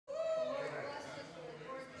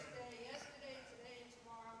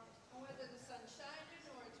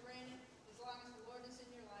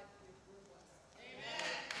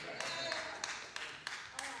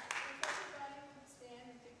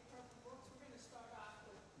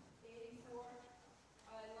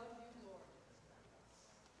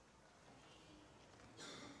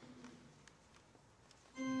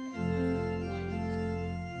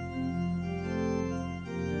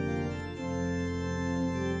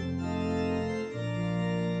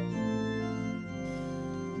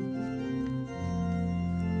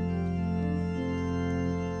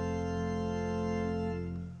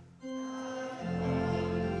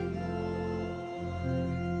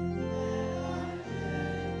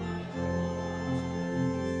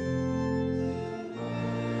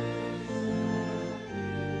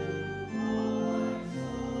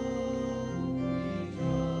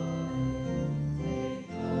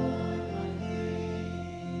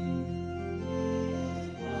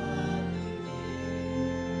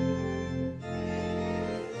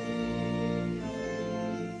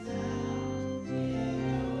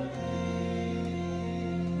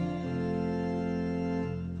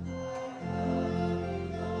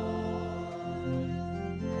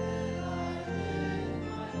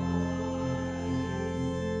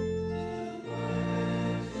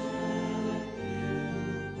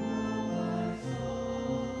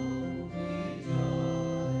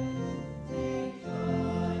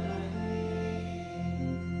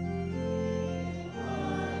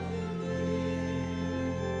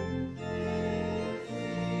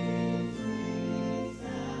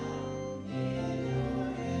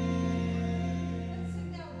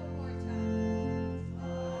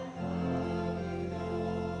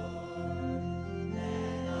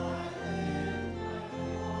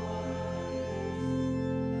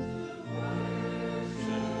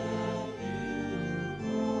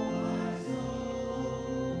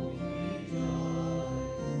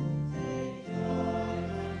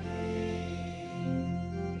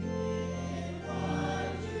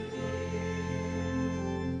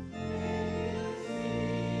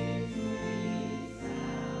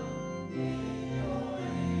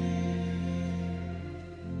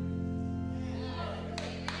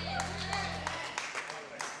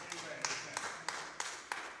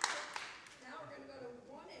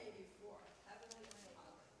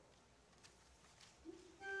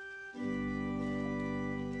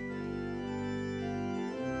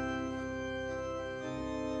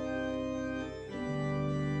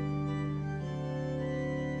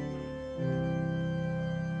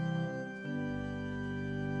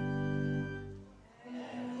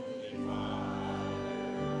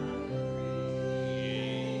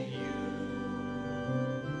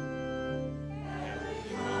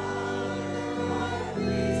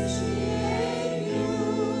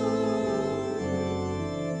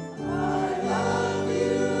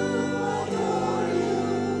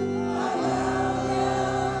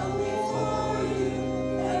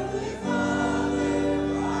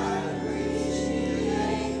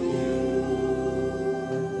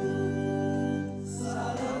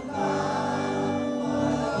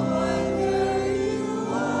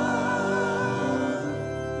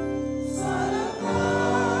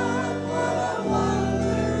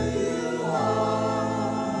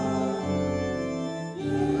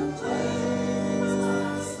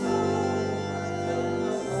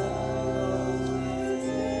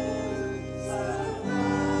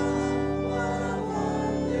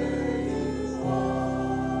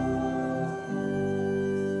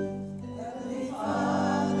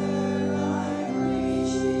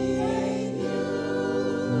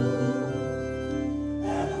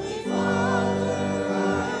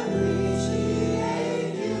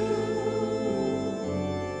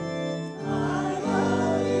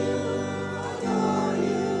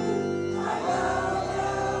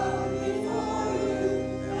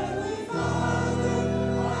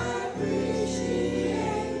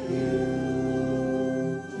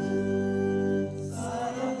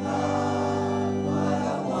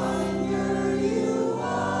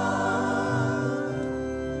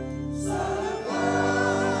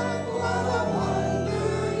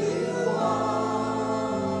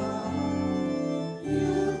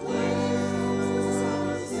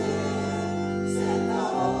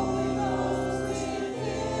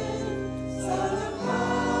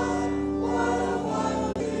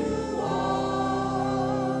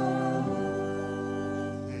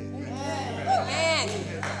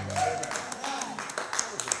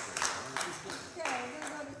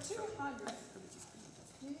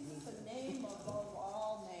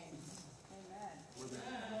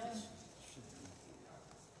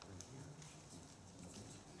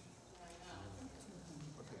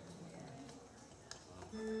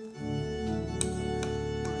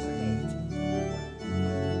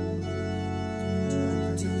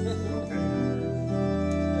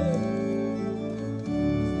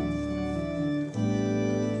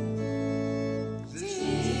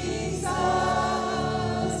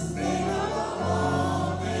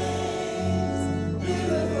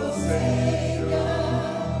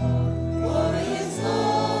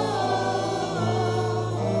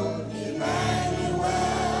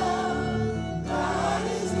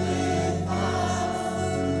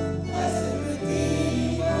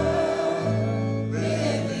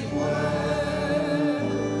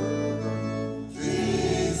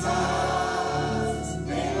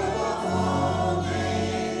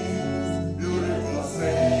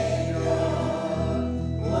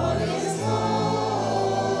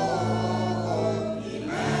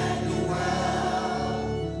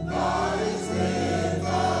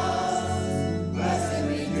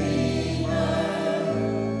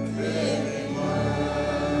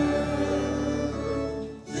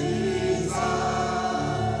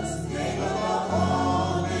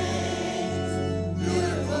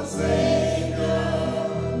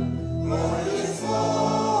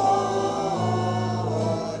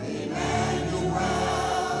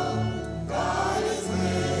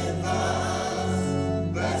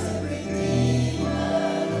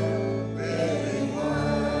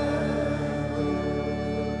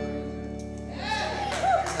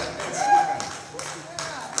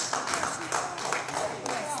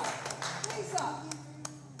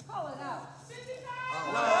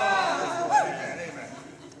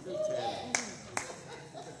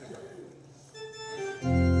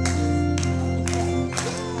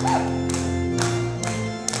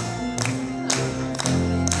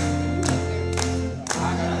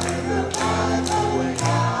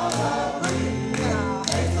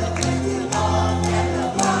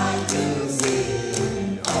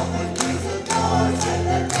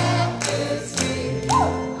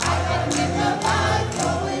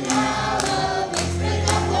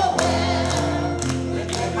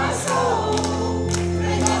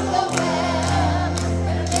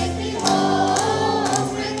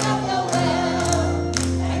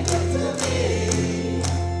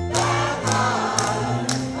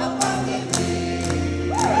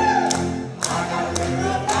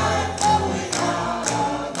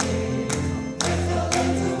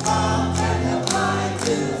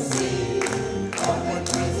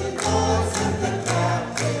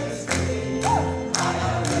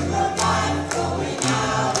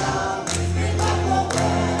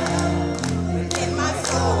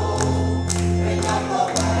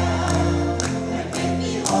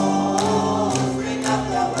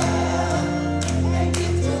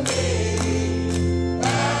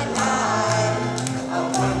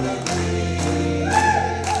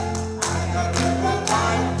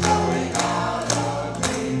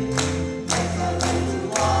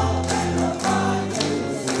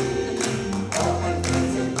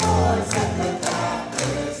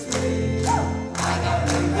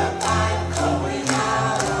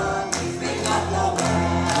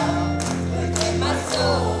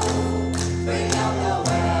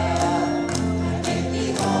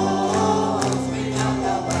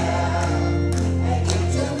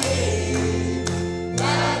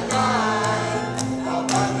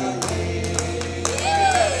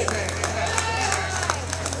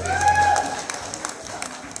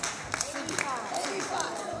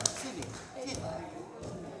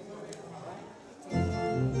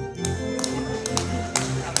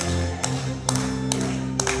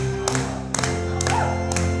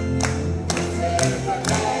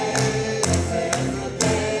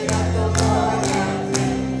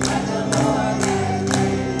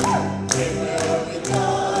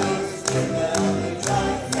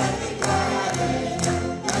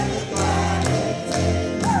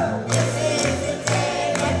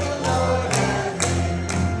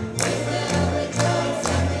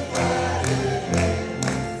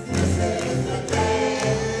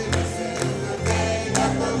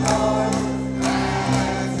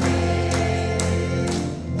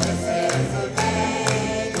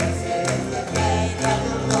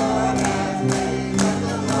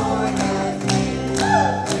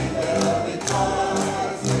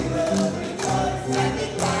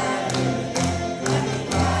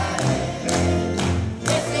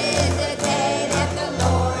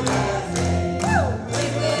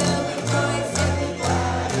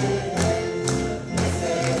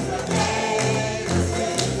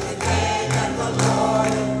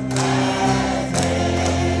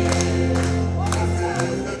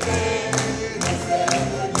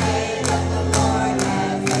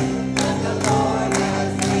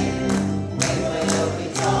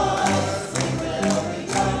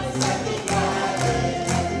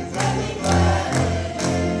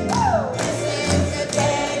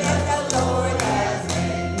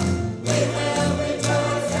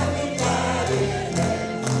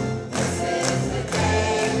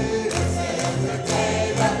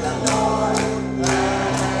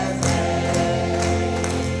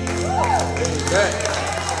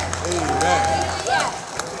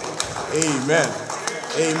Amen.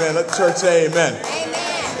 Amen. Let the church say amen.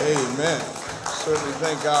 Amen. Amen. Certainly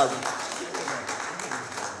thank God.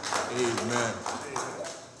 Amen.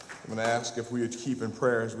 I'm going to ask if we would keep in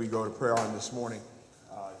prayer as we go to prayer on this morning.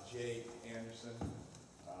 Jay Anderson,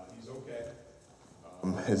 he's okay.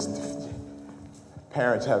 His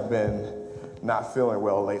parents have been not feeling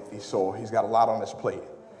well lately, so he's got a lot on his plate.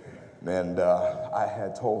 And I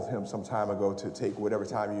had told him some time ago to take whatever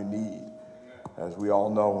time you need. As we all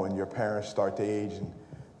know, when your parents start to age and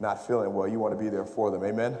not feeling well, you want to be there for them,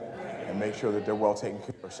 amen? And make sure that they're well taken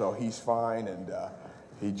care of. So he's fine, and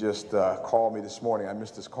he just called me this morning. I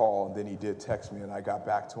missed his call, and then he did text me, and I got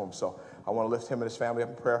back to him. So I want to lift him and his family up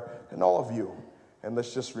in prayer, and all of you. And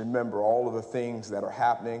let's just remember all of the things that are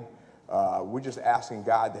happening. We're just asking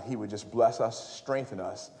God that he would just bless us, strengthen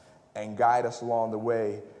us, and guide us along the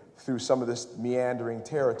way through some of this meandering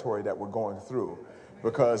territory that we're going through.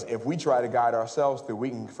 Because if we try to guide ourselves through, we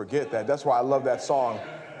can forget that. That's why I love that song.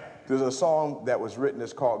 There's a song that was written,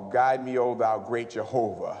 it's called "Guide Me, O Thou Great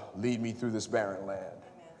Jehovah, Lead Me Through This Barren Land."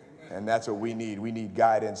 And that's what we need. We need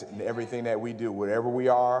guidance in everything that we do, wherever we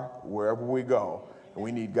are, wherever we go. And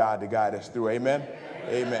we need God to guide us through. Amen?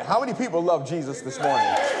 Amen. How many people love Jesus this morning?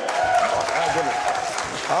 Oh, my goodness.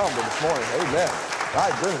 Humble this morning. Amen. My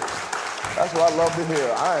goodness. That's what I love to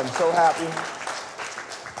hear. I am so happy.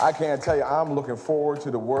 I can't tell you, I'm looking forward to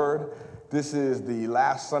the Word. This is the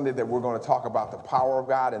last Sunday that we're going to talk about the power of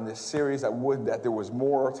God in this series. I would that there was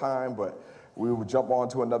more time, but we will jump on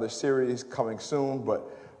to another series coming soon. But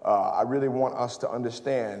I really want us to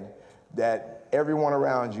understand that everyone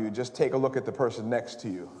around you, just take a look at the person next to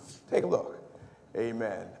you. Take a look.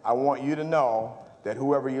 Amen. I want you to know that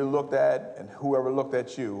whoever you looked at and whoever looked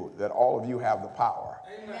at you, that all of you have the power.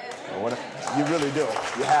 Amen. You really do.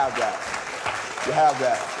 You have that. You have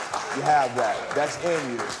that. You have that. That's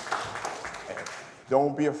in you.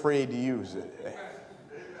 Don't be afraid to use it.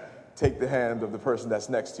 Take the hand of the person that's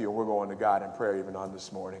next to you, and we're going to God in prayer even on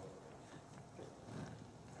this morning.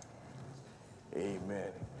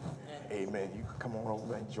 Amen. Amen. You can come on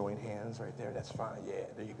over and join hands right there. That's fine. Yeah,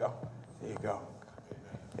 there you go. There you go.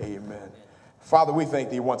 Amen. Father, we thank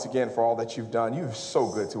thee once again for all that you've done. You're so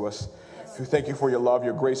good to us. We thank you for your love,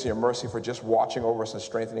 your grace, and your mercy, for just watching over us and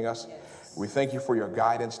strengthening us. We thank you for your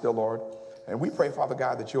guidance, dear Lord. And we pray, Father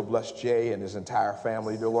God, that you'll bless Jay and his entire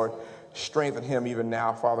family, dear Lord. Strengthen him even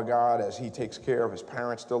now, Father God, as he takes care of his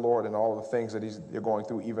parents, dear Lord, and all the things that they're going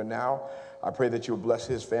through even now. I pray that you would bless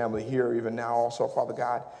his family here even now also, Father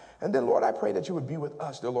God. And then, Lord, I pray that you would be with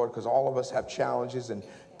us, dear Lord, because all of us have challenges and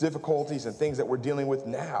difficulties and things that we're dealing with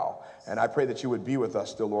now. And I pray that you would be with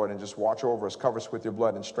us, dear Lord, and just watch over us, cover us with your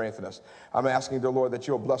blood, and strengthen us. I'm asking, dear Lord, that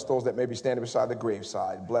you'll bless those that may be standing beside the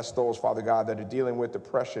graveside. Bless those, Father God, that are dealing with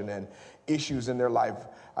depression and issues in their life.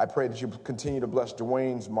 I pray that you continue to bless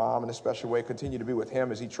Dwayne's mom in a special way. Continue to be with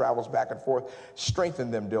him as he travels back and forth.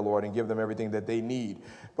 Strengthen them, dear Lord, and give them everything that they need.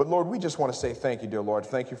 But, Lord, we just want to say thank you, dear Lord.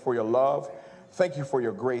 Thank you for your love. Thank you for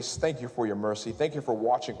your grace. Thank you for your mercy. Thank you for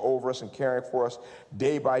watching over us and caring for us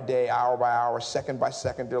day by day, hour by hour, second by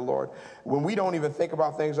second, dear Lord. When we don't even think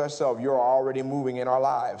about things ourselves, you're already moving in our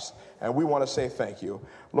lives. And we want to say thank you.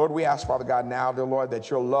 Lord, we ask, Father God, now, dear Lord, that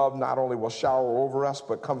your love not only will shower over us,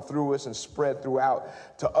 but come through us and spread throughout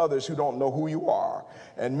to others who don't know who you are.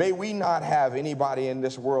 And may we not have anybody in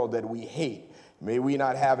this world that we hate. May we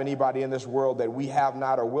not have anybody in this world that we have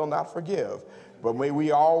not or will not forgive. But may we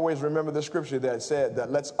always remember the scripture that said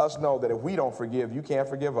that lets us know that if we don't forgive, you can't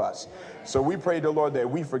forgive us. So we pray, dear Lord, that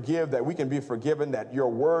we forgive, that we can be forgiven, that your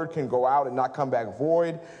word can go out and not come back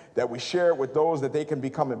void, that we share it with those that they can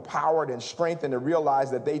become empowered and strengthened and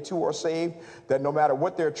realize that they too are saved, that no matter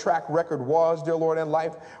what their track record was, dear Lord, in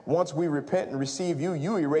life, once we repent and receive you,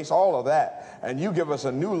 you erase all of that. And you give us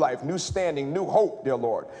a new life, new standing, new hope, dear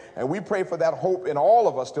Lord. And we pray for that hope in all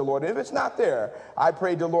of us, dear Lord. And if it's not there, I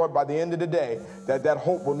pray, dear Lord, by the end of the day, that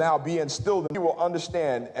hope will now be instilled and you will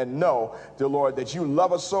understand and know, dear Lord, that you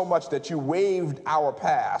love us so much that you waived our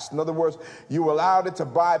past. In other words, you allowed it to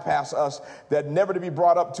bypass us, that never to be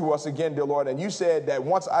brought up to us again, dear Lord. And you said that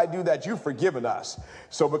once I do that, you've forgiven us.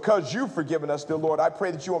 So because you've forgiven us, dear Lord, I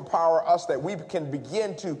pray that you empower us, that we can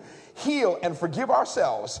begin to heal and forgive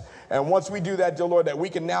ourselves. And once we do that, dear Lord, that we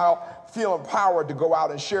can now feel empowered to go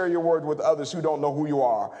out and share your word with others who don't know who you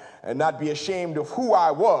are, and not be ashamed of who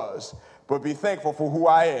I was, but be thankful for who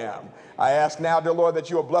I am. I ask now, dear Lord, that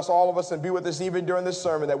you will bless all of us and be with us even during this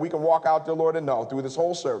sermon, that we can walk out, dear Lord, and know through this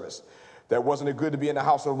whole service that wasn't it good to be in the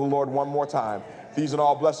house of the Lord one more time. These are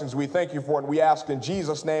all blessings we thank you for, and we ask in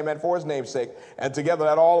Jesus' name and for his name's sake. And together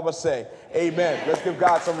let all of us say, amen. Let's give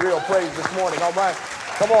God some real praise this morning, all right?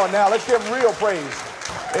 Come on now, let's give him real praise.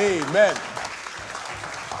 Amen.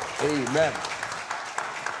 Amen.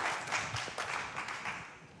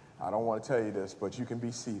 I don't want to tell you this, but you can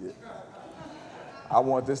be seated. I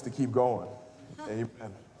want this to keep going.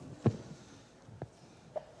 Amen.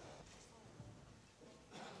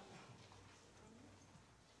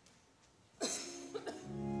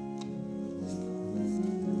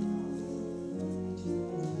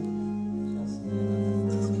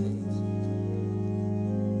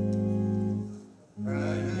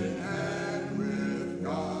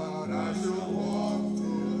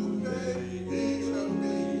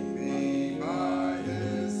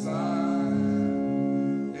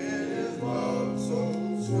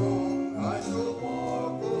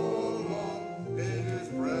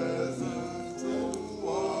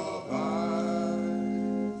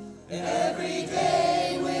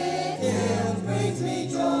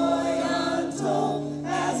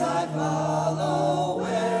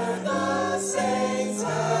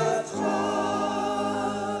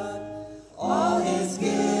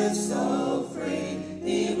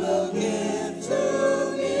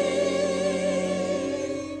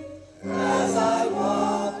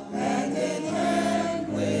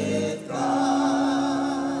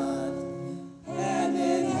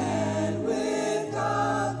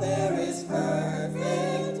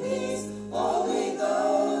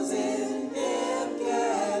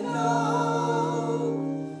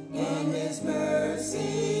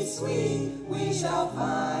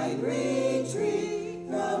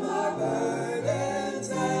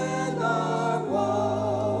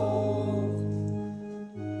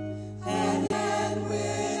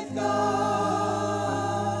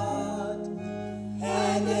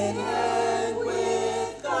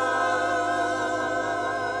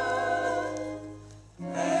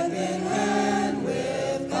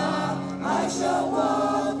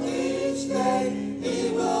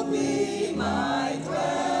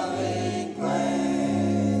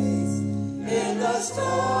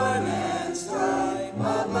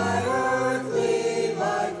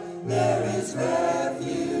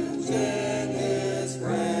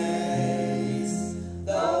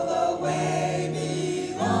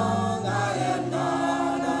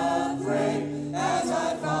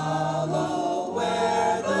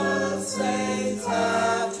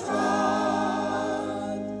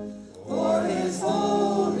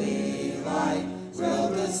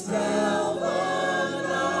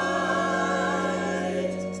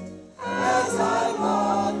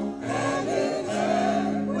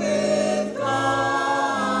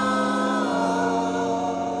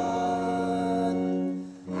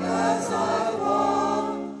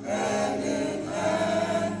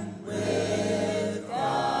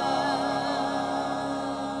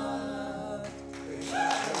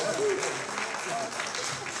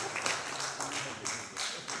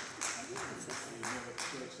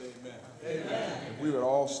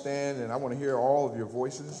 And I want to hear all of your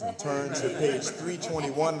voices and turn to page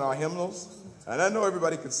 321 in our hymnals. And I know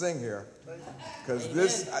everybody could sing here because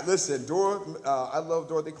listen, I love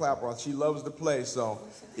Dorothy Clapper. She loves to play, so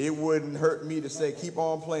it wouldn't hurt me to say keep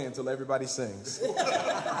on playing until everybody sings.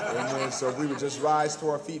 Amen. So if we would just rise to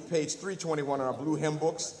our feet, page 321 in our blue hymn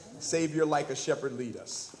books, Savior like a shepherd lead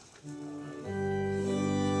us.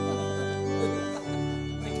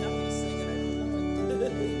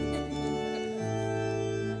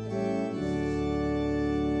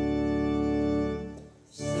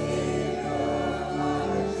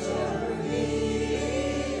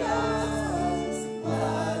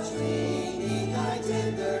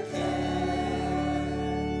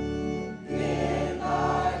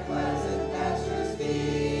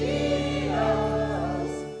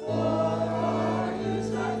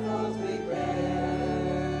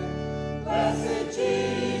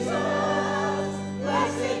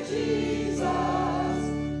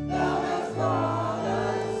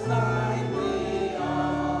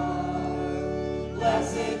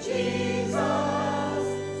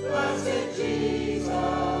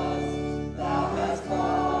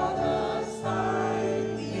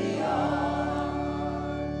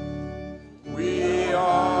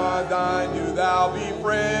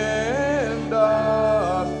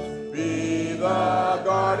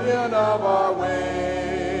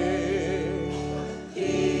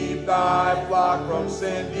 From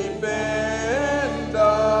sin defend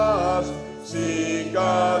us, seek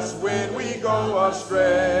us when we go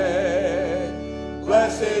astray.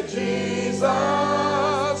 Blessed Jesus,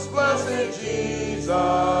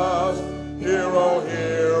 hear, oh,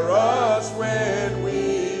 hear us when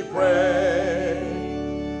we pray.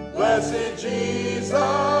 Blessed Jesus,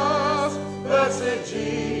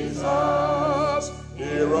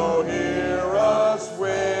 hear, oh, hear us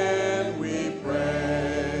when we pray.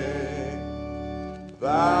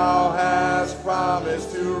 Thou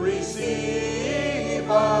promise to receive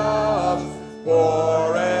us,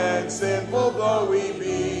 poor and sinful though we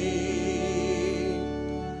be.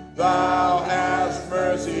 Thou hast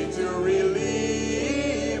mercy to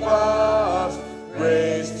relieve us,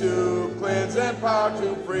 grace to cleanse and power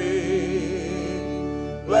to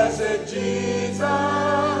free. Blessed Jesus,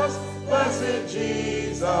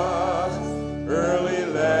 early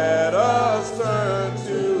let us turn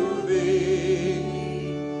to thee.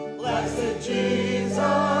 Blessed Jesus,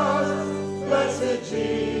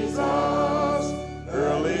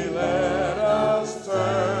 early let us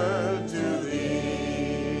turn to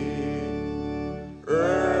thee.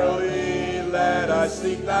 Early let us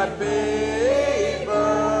seek thy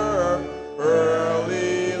favor,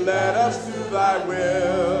 early let us do thy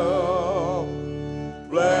will.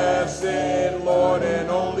 Blessed Lord and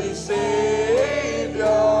only Savior,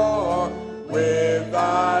 with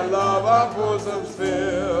thy love our bosoms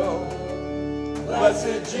fill.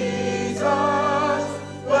 Blessed Jesus,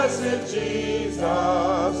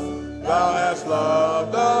 thou hast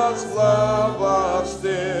loved us, love us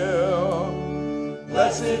still.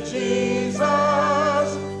 Blessed Jesus,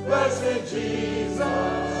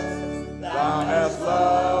 thou hast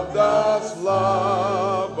loved us,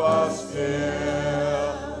 love us still.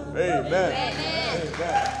 Amen. Amen.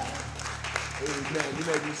 Amen. You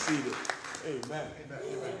may be seated. Amen. Amen.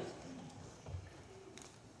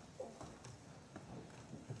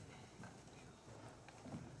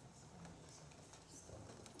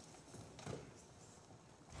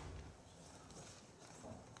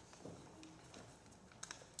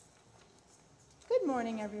 Good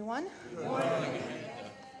morning, everyone. Good morning.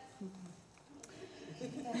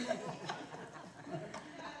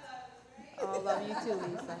 Oh, love you too,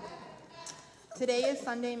 Lisa. Today is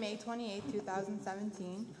Sunday, May 28,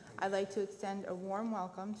 2017. I'd like to extend a warm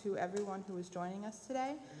welcome to everyone who is joining us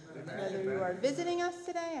today. Whether you are visiting us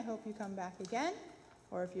today, I hope you come back again.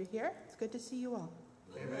 Or if you're here, it's good to see you all.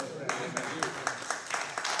 Amen.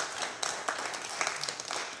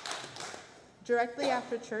 Directly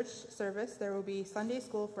after church service, there will be Sunday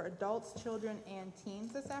school for adults, children, and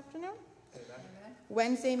teens this afternoon. Amen.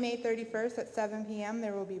 Wednesday, May 31st at 7 p.m.,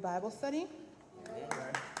 there will be Bible study.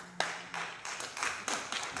 Amen.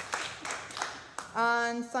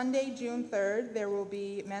 On Sunday, June 3rd, there will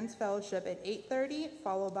be men's fellowship at 8:30,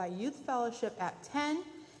 followed by youth fellowship at 10,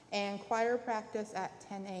 and choir practice at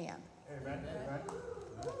 10 a.m. Amen.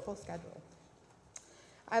 Full schedule.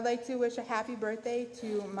 I'd like to wish a happy birthday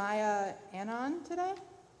to Maya Anon today.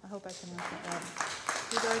 I hope I pronounced it right.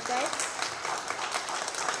 Happy birthday.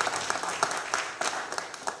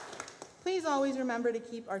 Please always remember to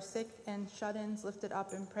keep our sick and shut-ins lifted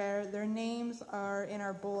up in prayer. Their names are in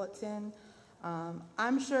our bulletin.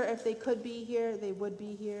 I'm sure if they could be here, they would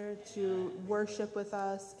be here to worship with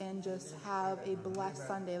us and just have a blessed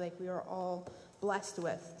Sunday like we are all blessed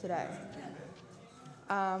with today.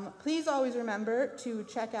 Please always remember to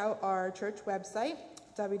check out our church website,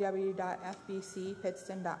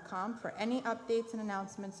 www.fbcpittston.com, for any updates and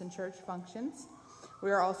announcements and church functions.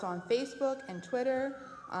 We are also on Facebook and Twitter.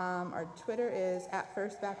 Our Twitter is at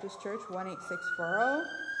First Baptist Church 18640,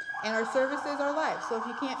 and our services are live. So if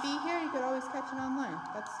you can't be here, you could always catch it online.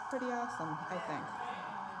 That's pretty awesome, I think.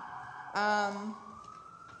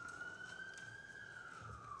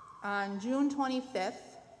 On June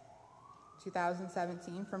 25th,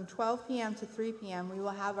 2017, from 12 p.m. to 3 p.m., we will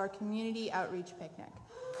have our community outreach picnic.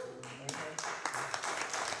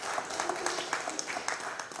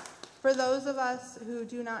 For those of us who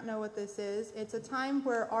do not know what this is, it's a time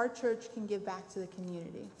where our church can give back to the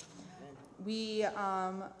community. We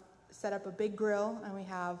set up a big grill, and we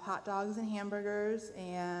have hot dogs and hamburgers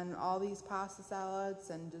and all these pasta salads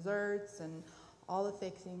and desserts and all the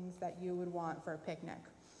fixings that you would want for a picnic.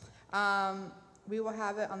 We will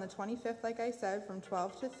have it on the 25th, like I said, from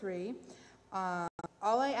 12 to 3.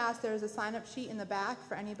 All I ask, there is a sign-up sheet in the back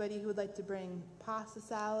for anybody who would like to bring pasta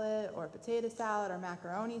salad or potato salad or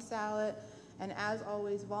macaroni salad. And as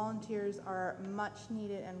always, volunteers are much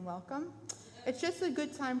needed and welcome. It's just a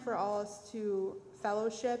good time for all of us to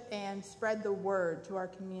fellowship and spread the word to our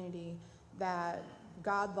community that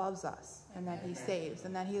God loves us and that He saves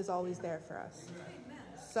and that He is always there for us.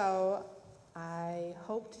 So I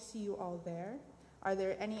hope to see you all there. Are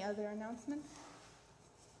there any other announcements?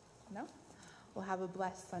 No? We'll have a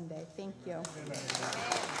blessed Sunday. Thank you.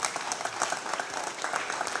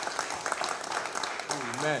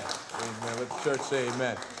 Amen. Amen. Let the church say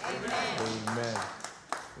amen. Amen. Amen.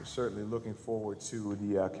 We're certainly looking forward to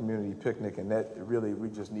the community picnic, and that really, we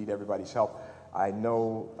just need everybody's help. I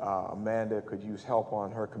know Amanda could use help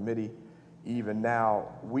on her committee, even now,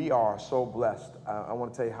 we are so blessed. I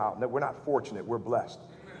want to tell you how. No, we're not fortunate, we're blessed.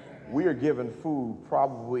 We are given food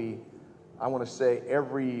probably, I want to say,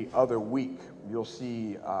 every other week. You'll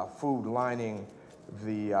see food lining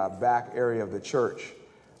the back area of the church,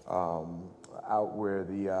 out where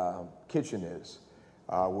the kitchen is,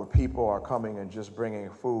 where people are coming and just bringing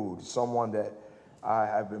food. Someone that I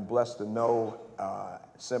have been blessed to know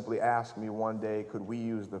simply asked me one day, could we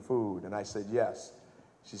use the food? And I said, yes.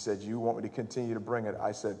 She said, you want me to continue to bring it?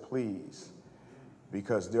 I said, please,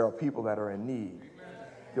 because there are people that are in need.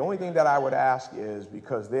 The only thing that I would ask is,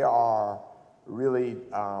 because they are really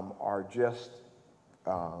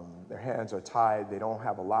their hands are tied, they don't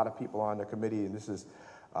have a lot of people on their committee, and this is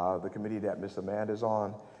the committee that Miss Amanda's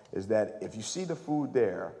on, is that if you see the food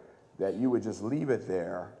there, that you would just leave it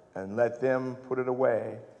there and let them put it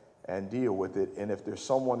away and deal with it. And if there's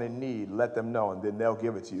someone in need, let them know, and then they'll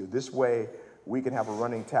give it to you. This way, we can have a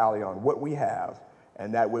running tally on what we have,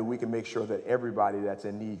 and that way we can make sure that everybody that's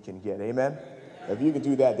in need can get. Amen? If you can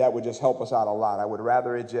do that, that would just help us out a lot. I would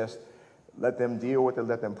rather it just let them deal with it,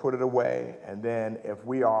 let them put it away, and then if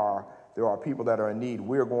there are people that are in need,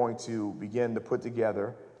 we're going to begin to put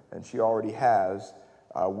together, and she already has,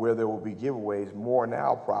 where there will be giveaways, more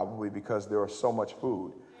now probably because there is so much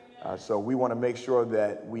food. So we want to make sure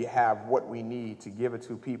that we have what we need to give it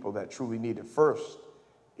to people that truly need it, first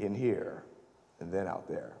in here and then out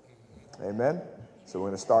there. Amen? So we're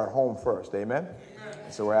going to start home first. Amen?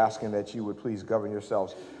 So we're asking that you would please govern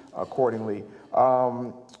yourselves accordingly.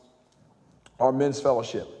 Our men's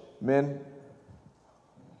fellowship. Men,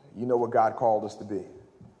 you know what God called us to be.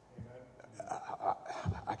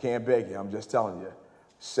 I can't beg you. I'm just telling you.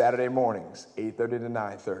 Saturday mornings, 8:30 to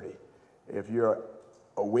 9:30. If you're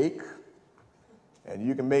awake and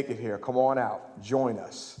you can make it here, come on out. Join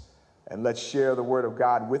us. And let's share the word of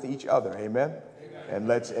God with each other. Amen? And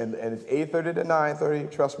it's 8:30 to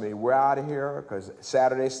 9:30. Trust me, we're out of here because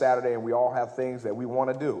Saturday's Saturday and we all have things that we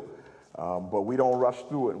want to do. But we don't rush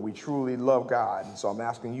through it. We truly love God. And so I'm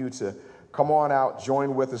asking you to come on out,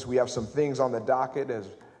 join with us. We have some things on the docket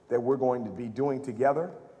that we're going to be doing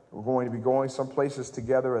together. We're going to be going some places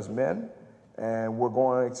together as men. And we're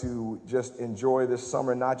going to just enjoy this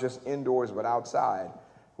summer, not just indoors, but outside,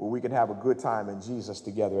 where we can have a good time in Jesus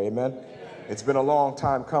together. Amen? It's been a long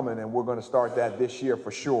time coming, and we're going to start that this year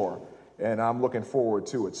for sure. And I'm looking forward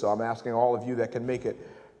to it. So I'm asking all of you that can make it,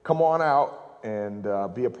 come on out and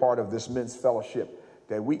be a part of this men's fellowship,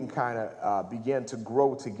 that we can kind of begin to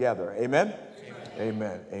grow together. Amen?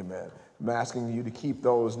 Amen. Amen. I'm asking you to keep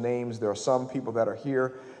those names. There are some people that are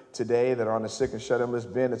here today that are on the sick and shut-in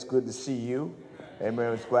list. Ben, it's good to see you.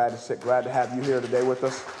 Amen. It's glad to have you here today with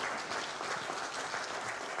us.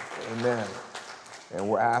 Amen. And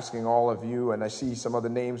we're asking all of you, and I see some other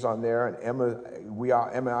names on there. And Emma,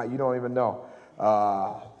 you don't even know.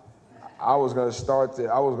 I was going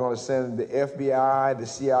to send the FBI, the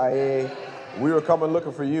CIA. We were coming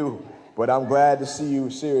looking for you, but I'm glad to see you.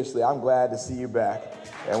 Seriously, I'm glad to see you back,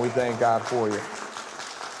 and we thank God for you.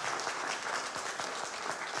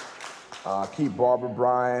 Keep Barbara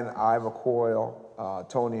Bryan, Iva Coyle,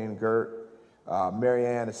 Tony and Gert.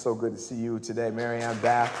 Marianne, it's so good to see you today. Marianne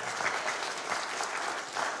back.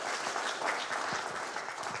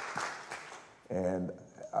 And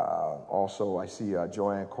also, I see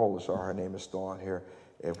Joanne Colasar, her name is still on here,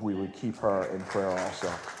 if we would keep her in prayer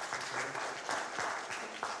also.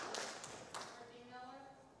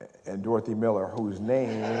 And Dorothy Miller, whose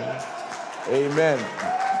name, amen.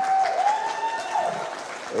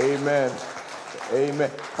 Amen.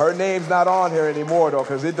 Amen. Her name's not on here anymore, though,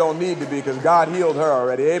 because it don't need to be, because God healed her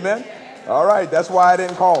already. Amen? All right, that's why I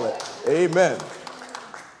didn't call it. Amen.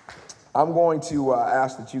 I'm going to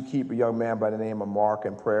ask that you keep a young man by the name of Mark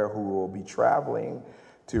in prayer, who will be traveling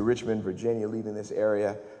to Richmond, Virginia, leaving this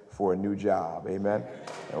area for a new job. Amen?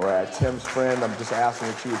 And we're at Tim's friend. I'm just asking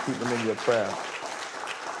that you would keep him in your prayer.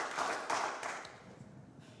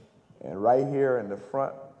 And right here in the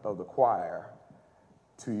front of the choir,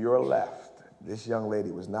 to your left, this young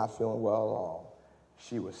lady was not feeling well at all.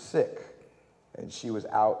 She was sick, and she was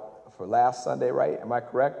out for last Sunday, right? Am I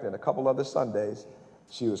correct? And a couple other Sundays.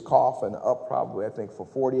 She was coughing up probably, I think, for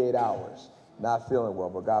 48 hours, not feeling well.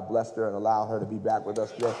 But God blessed her and allowed her to be back with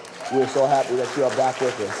us today. We're so happy that you are back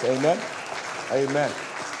with us. Amen? Amen.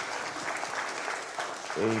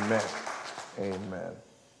 Amen. Amen.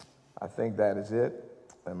 I think that is it.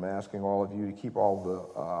 I'm asking all of you to keep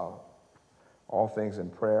all things in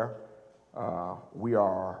prayer. We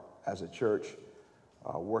are, as a church,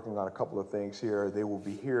 working on a couple of things here. They will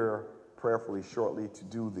be here prayerfully shortly to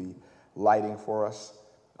do the lighting for us,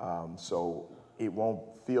 so it won't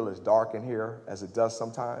feel as dark in here as it does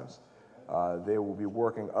sometimes. They will be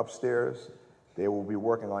working upstairs. They will be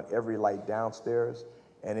working on every light downstairs,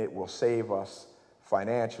 and it will save us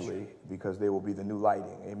financially because they will be the new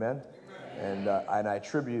lighting. Amen? And I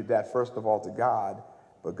attribute that first of all to God,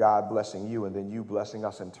 but God blessing you and then you blessing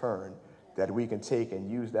us in turn, that we can take and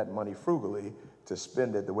use that money frugally to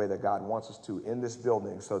spend it the way that God wants us to in this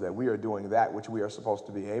building so that we are doing that which we are supposed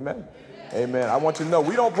to be. Amen? Amen. I want you to know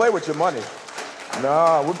we don't play with your money.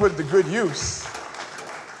 No, we put it to good use.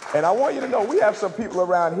 And I want you to know we have some people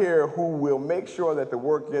around here who will make sure that the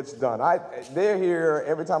work gets done. They're here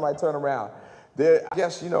every time I turn around. I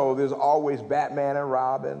guess, you know, there's always Batman and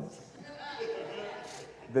Robin,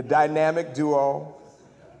 the dynamic duo.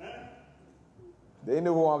 They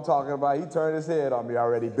knew who I'm talking about. He turned his head on me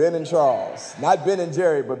already. Ben and Charles. Not Ben and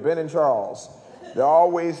Jerry, but Ben and Charles. They're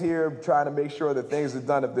always here trying to make sure that things are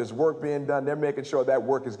done. If there's work being done, they're making sure that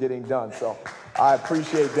work is getting done. So I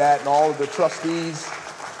appreciate that and all of the trustees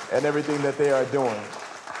and everything that they are doing.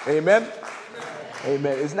 Amen?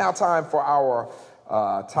 Amen. It's now time for our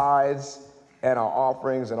tithes and our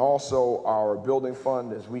offerings and also our building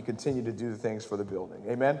fund as we continue to do the things for the building.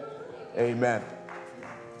 Amen? Amen.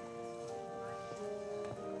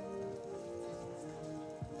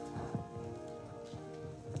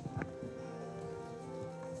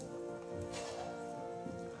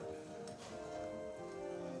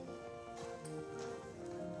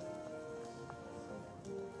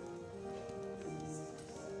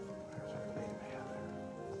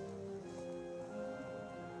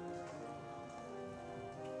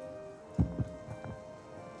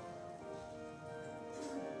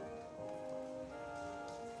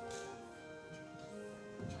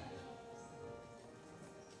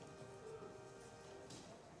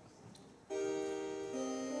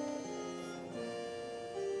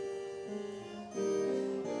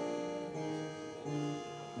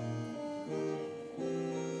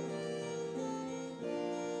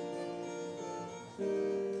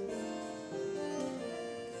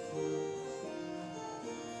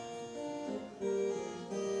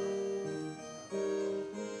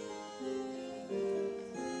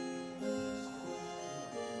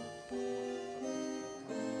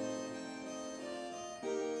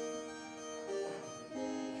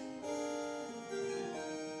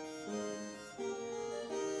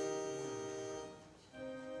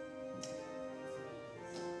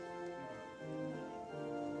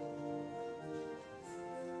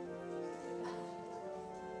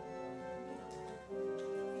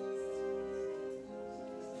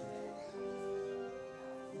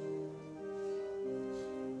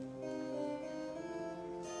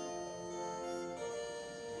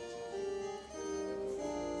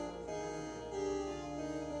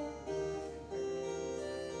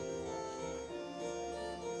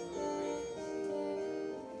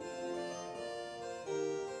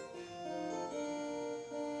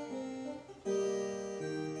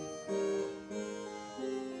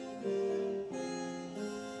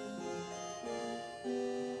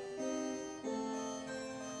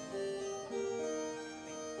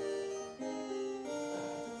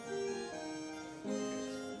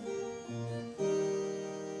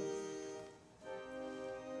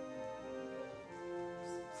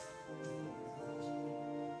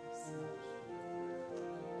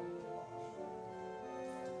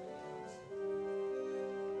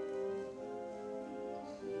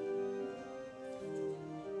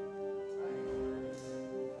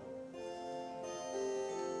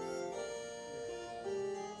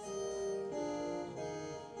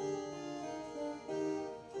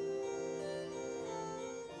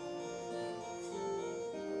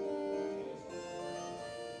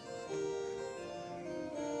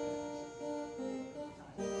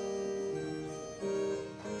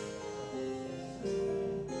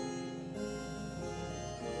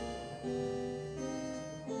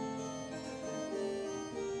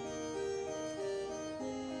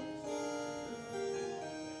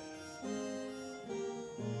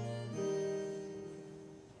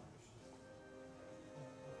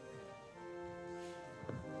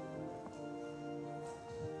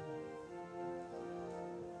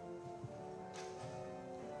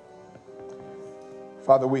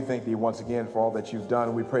 Father, we thank thee once again for all that you've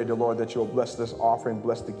done. We pray, dear Lord, that you'll bless this offering,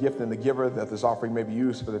 bless the gift and the giver, that this offering may be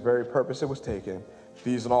used for the very purpose it was taken.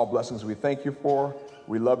 These and all blessings we thank you for,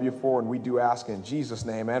 we love you for, and we do ask in Jesus'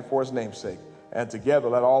 name and for his name's sake. And together,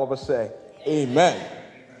 let all of us say, amen.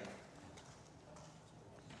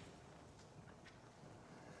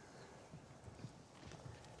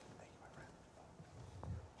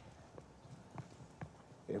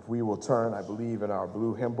 If we will turn, I believe, in our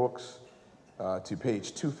blue hymn books to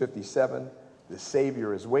page 257, The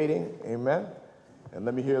Savior is Waiting, amen. And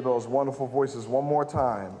let me hear those wonderful voices one more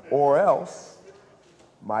time. Or else,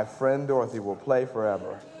 my friend Dorothy will play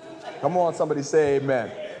forever. Come on, somebody say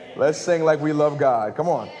amen. Let's sing like we love God. Come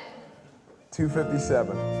on.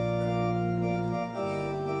 257.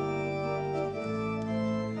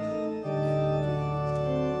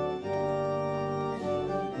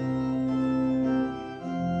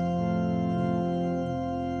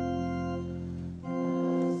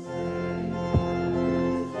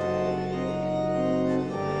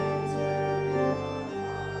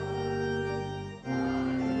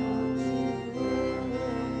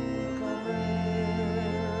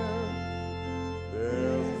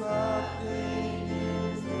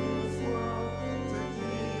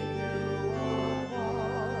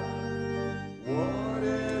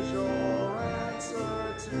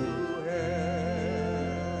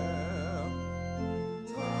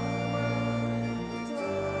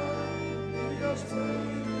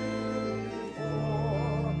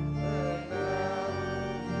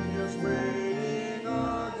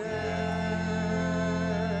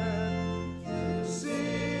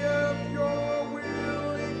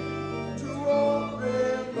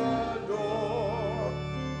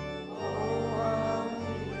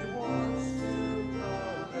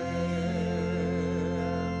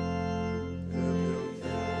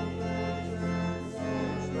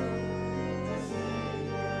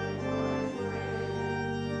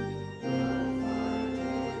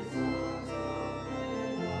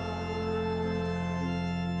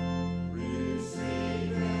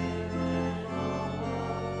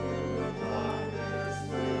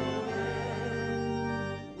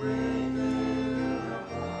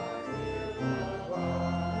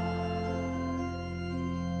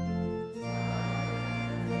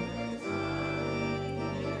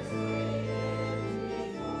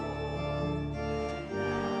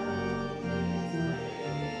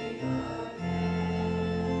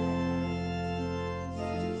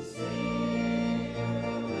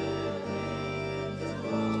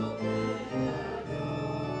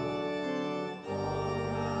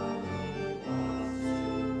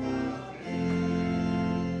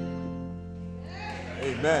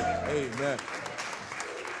 Amen. Amen.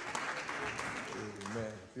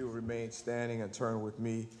 Amen. If you'll remain standing and turn with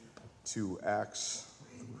me to Acts,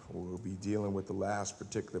 we'll be dealing with the last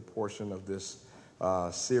particular portion of this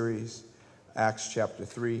series. Acts chapter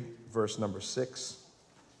 3, verse number 6.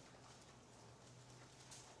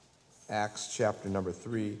 Acts chapter number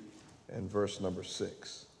 3 and verse number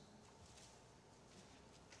 6.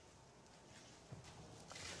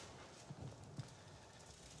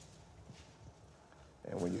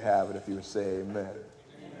 And when you have it, if you would say amen.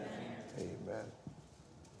 Amen. Amen.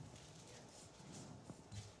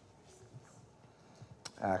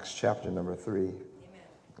 Acts chapter number 3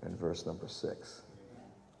 and verse number 6.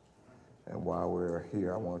 And while we're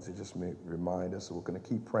here, I want to just remind us that we're going to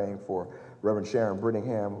keep praying for Reverend Sharon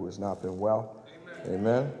Brittingham, who has not been well. Amen.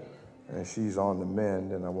 Amen. And she's on the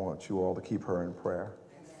mend, and I want you all to keep her in prayer.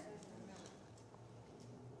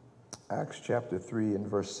 Amen. Acts chapter 3 and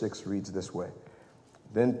verse 6 reads this way.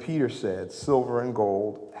 Then Peter said, silver and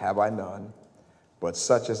gold have I none, but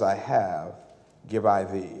such as I have give I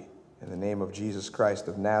thee. In the name of Jesus Christ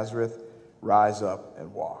of Nazareth, rise up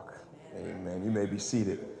and walk. Amen. You may be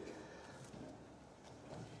seated.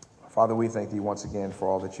 Father, we thank thee once again for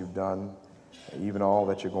all that you've done, and even all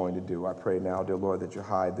that you're going to do. I pray now, dear Lord, that you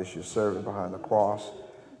hide this your servant behind the cross,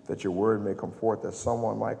 that your word may come forth, that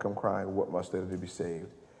someone might come crying, what must I do to be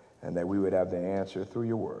saved? And that we would have the answer through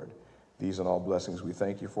your word. These and all blessings we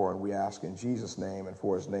thank you for, and we ask in Jesus' name and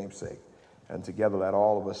for his name's sake. And together let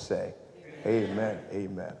all of us say, amen,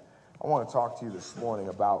 amen. I want to talk to you this morning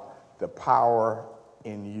about the power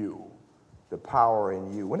in you. The power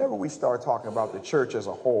in you. Whenever we start talking about the church as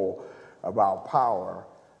a whole, about power,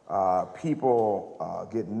 people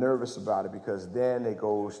get nervous about it, because then it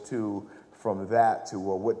goes to, from that to,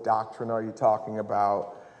 well, what doctrine are you talking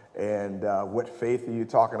about? And what faith are you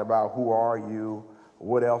talking about? Who are you?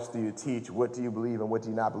 What else do you teach? What do you believe and what do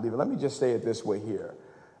you not believe? And let me just say it this way here.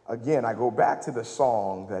 Again, I go back to the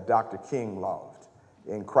song that Dr. King loved.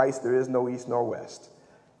 In Christ there is no east nor west.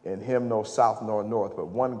 In him no south nor north, but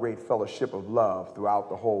one great fellowship of love throughout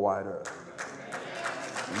the whole wide earth.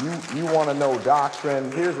 You want to know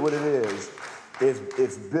doctrine? Here's what it is.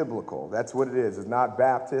 It's biblical. That's what it is. It's not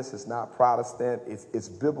Baptist. It's not Protestant. It's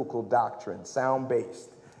biblical doctrine, sound-based.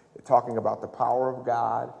 It's talking about the power of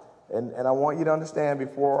God. And I want you to understand,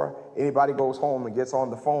 before anybody goes home and gets on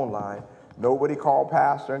the phone line, nobody called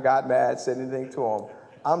pastor and got mad, said anything to him.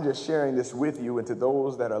 I'm just sharing this with you and to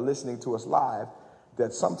those that are listening to us live,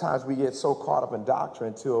 that sometimes we get so caught up in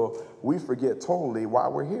doctrine until we forget totally why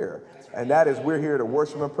we're here. And that is, we're here to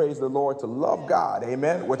worship and praise the Lord, to love God,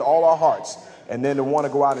 amen, with all our hearts, and then to want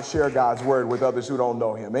to go out and share God's word with others who don't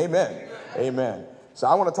know him. Amen. Amen. So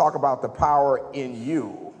I want to talk about the power in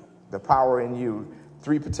you. The power in you.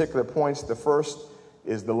 3 particular points. The first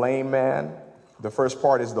is the lame man. The first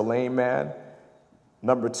part is the lame man.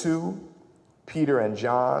 Number 2, Peter and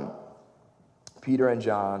John. Peter and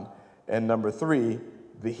John. And number 3,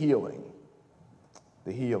 the healing.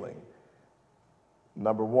 The healing.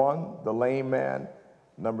 Number 1, the lame man.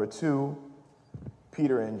 Number 2,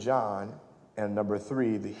 Peter and John. And number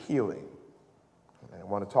 3, the healing. And I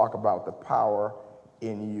want to talk about the power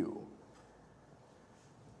in you.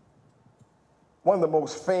 One of the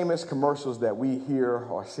most famous commercials that we hear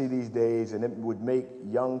or see these days, and it would make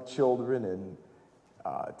young children and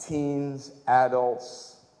teens,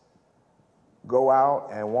 adults go out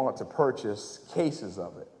and want to purchase cases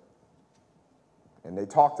of it. And they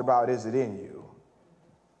talked about, is it in you?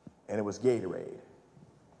 And it was Gatorade.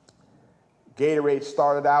 Gatorade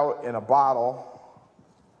started out in a bottle,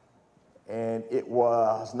 and it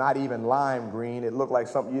was not even lime green. It looked like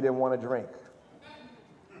something you didn't want to drink.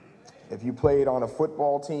 If you played on a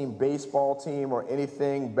football team, baseball team, or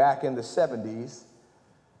anything back in the 70s,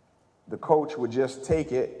 the coach would just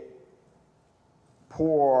take it,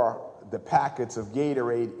 pour the packets of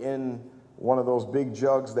Gatorade in one of those big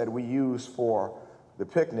jugs that we use for the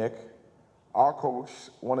picnic. Our coach,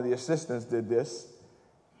 one of the assistants, did this,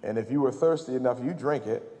 and if you were thirsty enough, you drink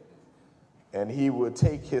it, and he would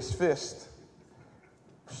take his fist,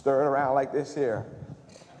 stir it around like this here,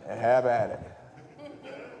 and have at it.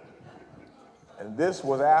 And this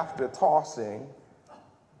was after tossing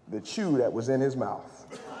the chew that was in his mouth.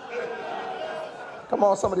 Come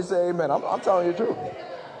on, somebody say amen. I'm telling you the truth.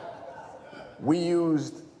 We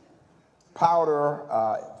used powder,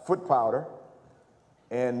 foot powder,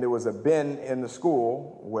 and there was a bin in the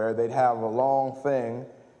school where they'd have a long thing,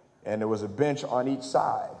 and there was a bench on each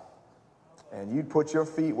side. And you'd put your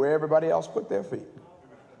feet where everybody else put their feet.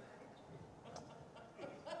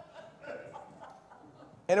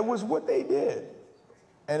 And it was what they did.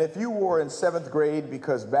 And if you were in 7th grade,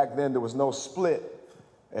 because back then there was no split,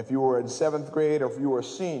 if you were in 7th grade or if you were a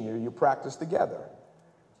senior, you practiced together.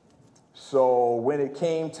 So when it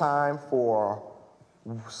came time for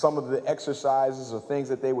some of the exercises or things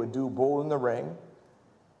that they would do, Bull in the Ring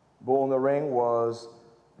was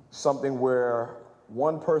something where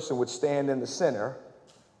one person would stand in the center,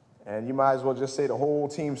 and you might as well just say the whole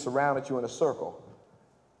team surrounded you in a circle.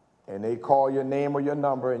 And they'd call your name or your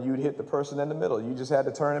number, and you'd hit the person in the middle. You just had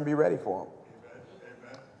to turn and be ready for them.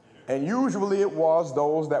 Amen. And usually it was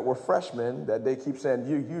those that were freshmen that they keep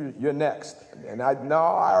saying, you're next. And I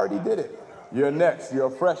already did it. You're next. You're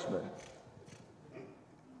a freshman.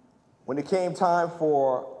 When it came time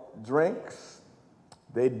for drinks,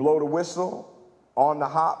 they'd blow the whistle. On the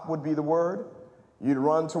hop would be the word. You'd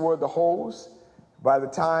run toward the hose. By the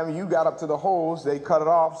time you got up to the hose, they'd cut it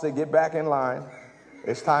off, say, get back in line.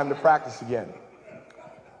 It's time to practice again.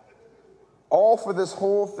 All for this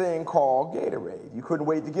whole thing called Gatorade. You couldn't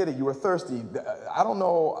wait to get it. You were thirsty. I don't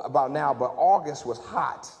know about now, but August was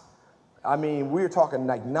hot. I mean, we were talking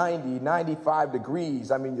like 90, 95 degrees.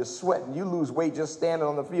 I mean, you're sweating. You lose weight just standing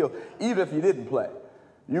on the field, even if you didn't play.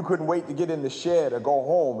 You couldn't wait to get in the shed or go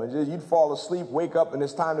home. And you'd fall asleep, wake up, and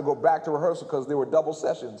it's time to go back to rehearsal because there were double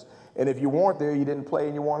sessions. And if you weren't there, you didn't play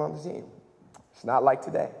and you weren't on the team. It's not like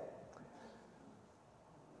today.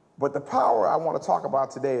 But the power I want to talk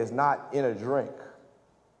about today is not in a drink.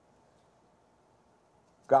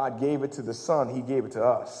 God gave it to the Son. He gave it to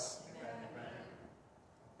us.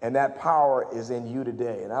 And that power is in you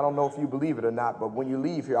today. And I don't know if you believe it or not, but when you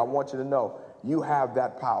leave here, I want you to know you have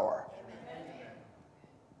that power.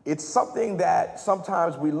 It's something that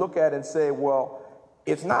sometimes we look at and say, well,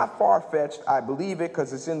 it's not far-fetched. I believe it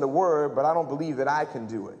because it's in the Word, but I don't believe that I can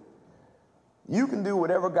do it. You can do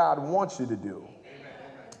whatever God wants you to do.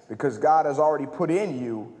 Because God has already put in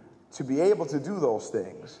you to be able to do those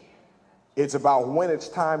things. It's about when it's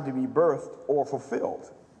time to be birthed or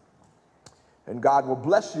fulfilled. And God will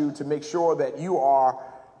bless you to make sure that you are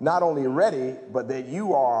not only ready, but that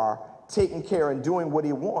you are taking care and doing what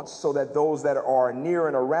he wants so that those that are near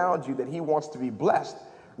and around you that he wants to be blessed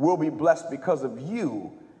will be blessed because of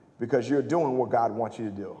you, because you're doing what God wants you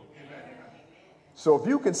to do. So if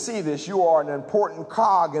you can see this, you are an important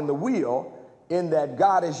cog in the wheel in that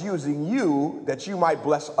God is using you that you might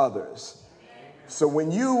bless others. So when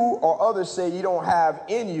you or others say you don't have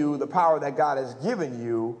in you the power that God has given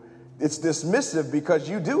you, it's dismissive because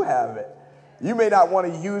you do have it. You may not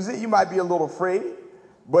want to use it. You might be a little afraid,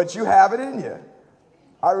 but you have it in you.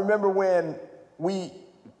 I remember when we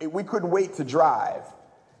couldn't wait to drive.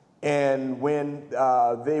 And when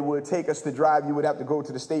they would take us to drive, you would have to go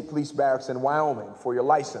to the state police barracks in Wyoming for your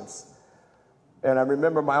license. And I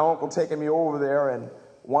remember my uncle taking me over there, and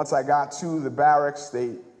once I got to the barracks,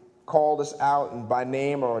 they called us out and by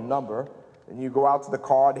name or a number, and you go out to the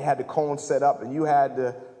car. They had the cone set up, and you had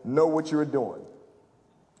to know what you were doing.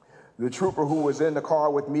 The trooper who was in the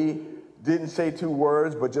car with me didn't say 2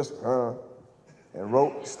 words, but just, and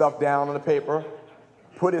wrote stuff down on the paper,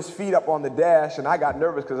 put his feet up on the dash, and I got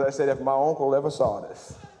nervous because I said, if my uncle ever saw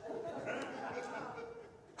this.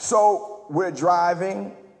 So we're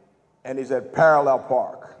driving, and he's at Parallel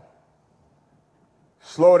Park.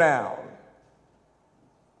 Slow down.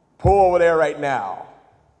 Pull over there right now.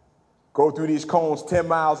 Go through these cones 10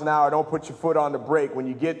 miles an hour. Don't put your foot on the brake. When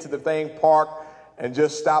you get to the thing, park and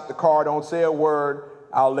just stop the car. Don't say a word.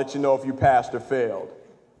 I'll let you know if you passed or failed.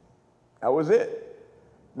 That was it.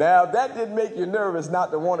 Now, if that didn't make you nervous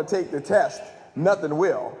not to want to take the test, nothing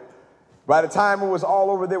will. By the time it was all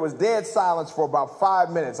over, there was dead silence for about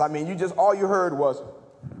 5 minutes. I mean, all you heard was,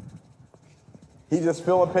 he just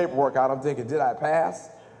filling paperwork out. I'm thinking, did I pass?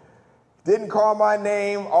 Didn't call my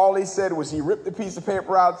name. All he said was he ripped the piece of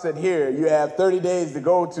paper out and said, here, you have 30 days to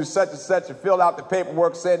go to such and such and fill out the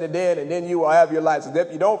paperwork, send it in, and then you will have your license.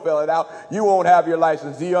 If you don't fill it out, you won't have your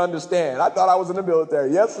license. Do you understand? I thought I was in the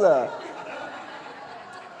military. Yes, sir.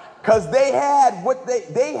 Because they had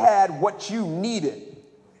what you needed.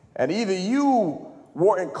 And either you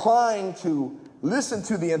were inclined to listen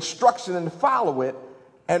to the instruction and follow it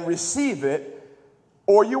and receive it,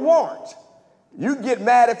 or you weren't. You'd get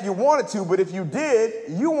mad if you wanted to, but if you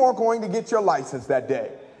did, you weren't going to get your license that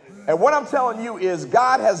day. And what I'm telling you is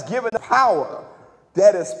God has given power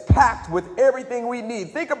that is packed with everything we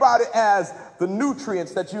need. Think about it as the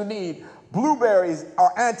nutrients that you need. Blueberries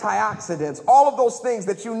are antioxidants, all of those things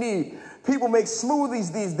that you need. People make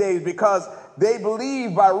smoothies these days because they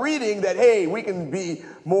believe by reading that, hey, we can be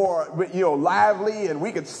more, lively, and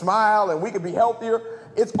we can smile, and we can be healthier.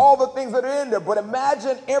 It's all the things that are in there. But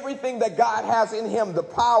imagine everything that God has in him, the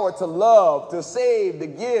power to love, to save, to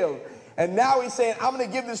give. And now he's saying, I'm going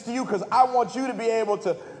to give this to you because I want you to be able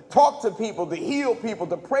to talk to people, to heal people,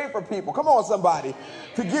 to pray for people. Come on, somebody.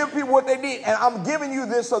 To give people what they need. And I'm giving you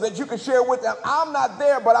this so that you can share with them. I'm not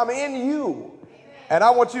there, but I'm in you. And I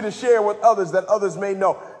want you to share with others that others may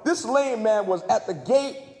know. This lame man was at the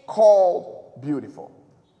gate called Beautiful.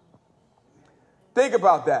 Think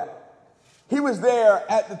about that. He was there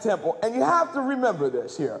at the temple. And you have to remember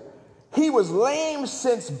this here. He was lame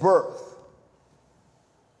since birth.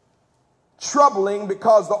 Troubling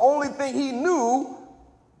because the only thing he knew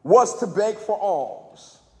was to beg for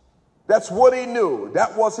alms. That's what he knew.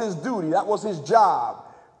 That was his duty. That was his job.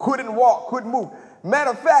 Couldn't walk, couldn't move. Matter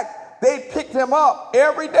of fact, they picked him up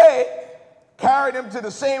every day, carried him to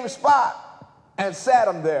the same spot, and sat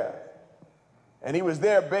him there. And he was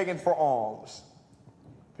there begging for alms.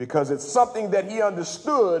 Because it's something that he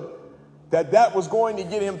understood that was going to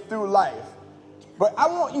get him through life. But I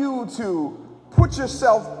want you to put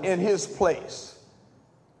yourself in his place.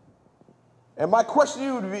 And my question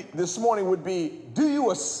to you this morning would be, do you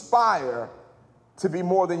aspire to be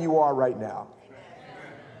more than you are right now?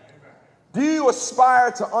 Do you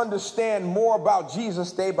aspire to understand more about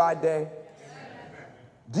Jesus day by day?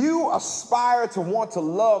 Do you aspire to want to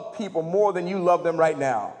love people more than you love them right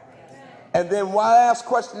now? And then my last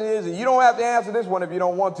question is, and you don't have to answer this one if you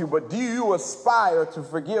don't want to, but do you aspire to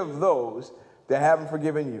forgive those that haven't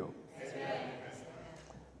forgiven you?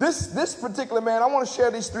 This particular man, I want to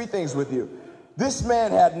share these 3 things with you. This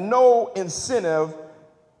man had no incentive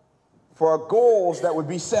for goals that would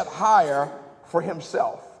be set higher for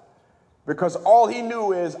himself. Because all he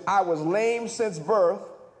knew is, I was lame since birth.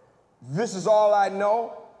 This is all I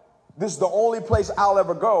know. This is the only place I'll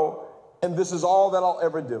ever go. And this is all that I'll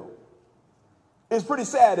ever do. It's pretty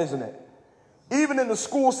sad, isn't it? Even in the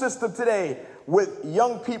school system today, with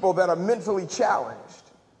young people that are mentally challenged,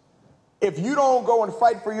 if you don't go and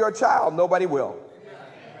fight for your child, nobody will.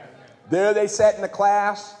 There they sat in the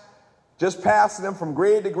class, just passing them from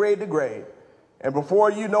grade to grade to grade. And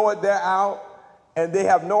before you know it, they're out, and they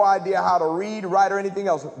have no idea how to read, write, or anything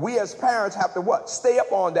else. We as parents have to what? Stay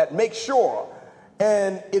up on that, make sure.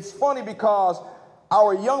 And it's funny because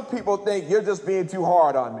our young people think you're just being too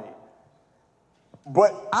hard on me.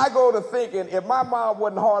 But I go to thinking, if my mom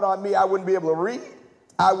wasn't hard on me, I wouldn't be able to read.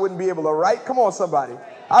 I wouldn't be able to write. Come on, somebody.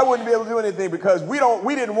 I wouldn't be able to do anything because we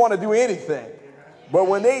didn't want to do anything. But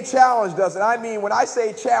when they challenged us, and I mean, when I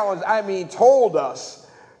say challenged, I mean told us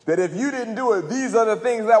that if you didn't do it, these are the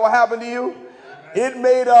things that will happen to you. It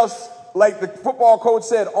made us like the football coach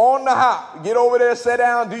said, on the hop. Get over there, sit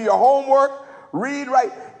down, do your homework, read,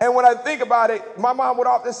 write. And when I think about it, my mom would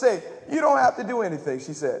often say, you don't have to do anything,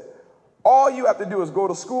 she said. All you have to do is go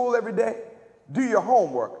to school every day, do your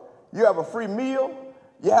homework. You have a free meal.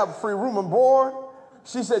 You have a free room and board.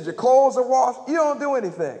 She said your clothes are washed. You don't do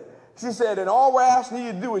anything. She said, and all we're asking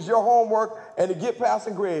you to do is your homework and to get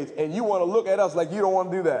passing grades. And you want to look at us like you don't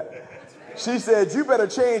want to do that. She said, you better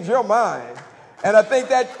change your mind. And I think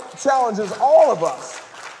that challenges all of us.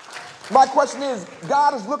 My question is,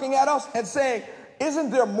 God is looking at us and saying,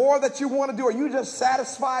 isn't there more that you want to do? Are you just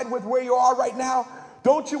satisfied with where you are right now?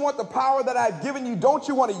 Don't you want the power that I've given you? Don't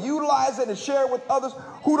you want to utilize it and share it with others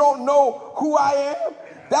who don't know who I am?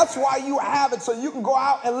 That's why you have it, so you can go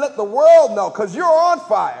out and let the world know, because you're on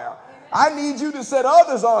fire. I need you to set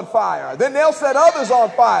others on fire. Then they'll set others on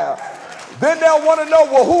fire. Then they'll want to know,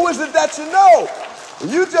 well, who is it that you know?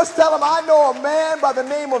 You just tell them, I know a man by the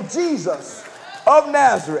name of Jesus of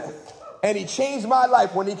Nazareth, and he changed my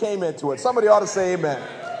life when he came into it. Somebody ought to say amen.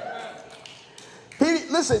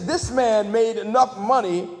 Listen, this man made enough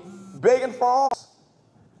money begging for alms.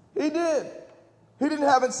 He did. He didn't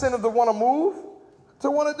have incentive to want to move,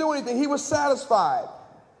 to want to do anything. He was satisfied.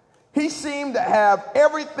 He seemed to have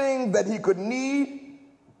everything that he could need,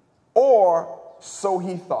 or so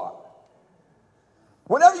he thought.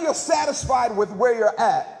 Whenever you're satisfied with where you're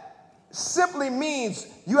at, simply means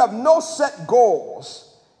you have no set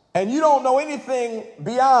goals, and you don't know anything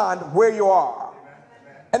beyond where you are.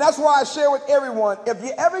 And that's why I share with everyone, if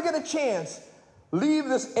you ever get a chance, leave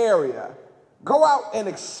this area. Go out and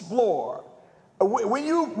explore. When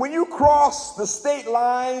you cross the state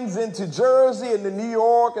lines into Jersey and to New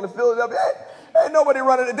York and to Philadelphia, ain't nobody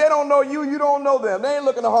running it. They don't know you. You don't know them. They ain't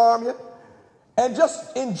looking to harm you. And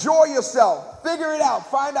just enjoy yourself. Figure it out.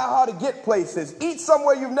 Find out how to get places. Eat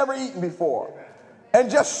somewhere you've never eaten before. And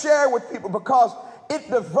just share with people, because it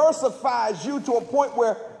diversifies you to a point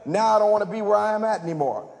where now I don't want to be where I am at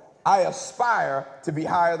anymore. I aspire to be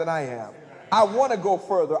higher than I am. I want to go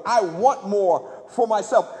further. I want more for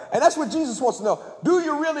myself. And that's what Jesus wants to know. Do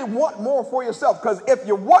you really want more for yourself? Because if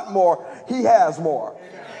you want more, he has more.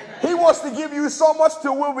 He wants to give you so much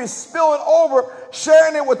till we'll be spilling over,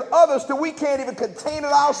 sharing it with others till we can't even contain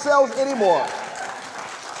it ourselves anymore.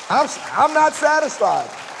 I'm not satisfied.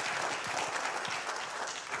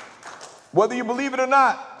 Whether you believe it or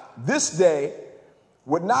not, this day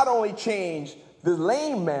would not only change the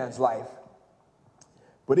lame man's life,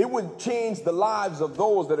 but it would change the lives of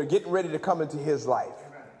those that are getting ready to come into his life.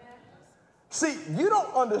 See, you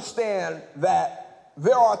don't understand that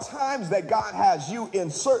there are times that God has you in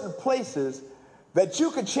certain places that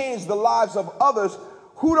you can change the lives of others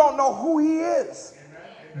who don't know who he is.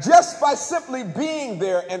 Just by simply being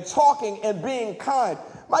there and talking and being kind.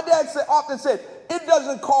 My dad often said, it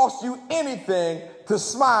doesn't cost you anything to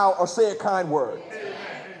smile or say a kind word.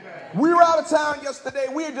 We were out of town yesterday.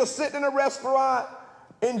 We were just sitting in a restaurant,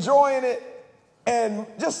 enjoying it, and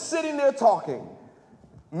just sitting there talking.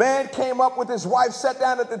 Man came up with his wife, sat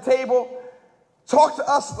down at the table, talked to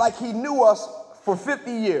us like he knew us for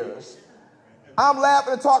 50 years. I'm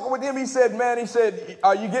laughing and talking with him. He said,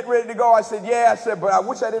 are you getting ready to go? I said, yeah. I said, but I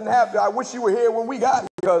wish I didn't have to. I wish you were here when we got here,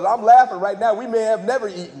 because I'm laughing right now. We may have never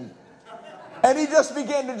eaten. And he just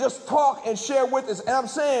began to just talk and share with us. And I'm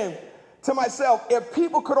saying to myself, if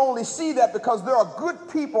people could only see that, because there are good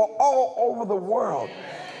people all over the world.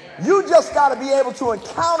 You just got to be able to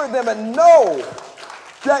encounter them and know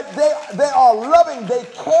that they are loving, they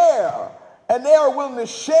care, and they are willing to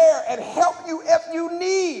share and help you if you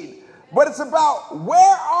need. But it's about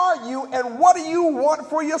where are you and what do you want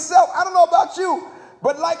for yourself? I don't know about you,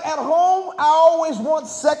 but like at home, I always want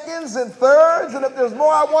seconds and thirds, and if there's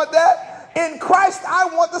more, I want that. In Christ, I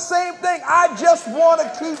want the same thing. I just want to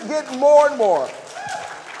keep getting more and more.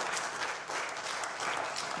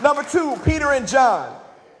 Number 2, Peter and John.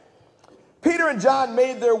 Peter and John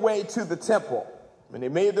made their way to the temple. And they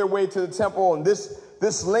made their way to the temple, and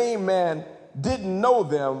this lame man didn't know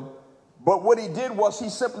them, but what he did was he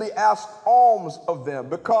simply asked alms of them,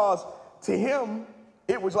 because to him,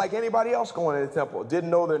 it was like anybody else going to the temple. Didn't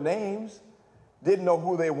know their names, didn't know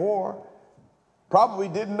who they were, probably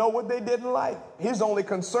didn't know what they didn't like. His only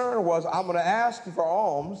concern was, I'm going to ask you for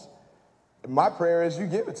alms, and my prayer is you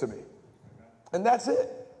give it to me. And that's it.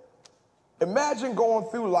 Imagine going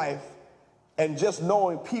through life and just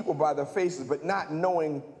knowing people by their faces, but not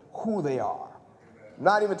knowing who they are.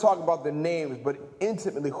 Not even talking about their names, but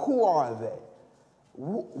intimately, who are they?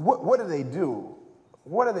 What do they do?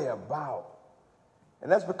 What are they about?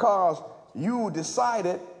 And that's because you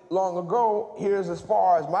decided long ago, here's as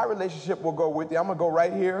far as my relationship will go with you. I'm going to go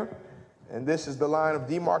right here, And this is the line of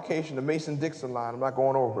demarcation, the Mason-Dixon line. I'm not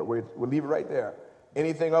going over it. We'll leave it right there.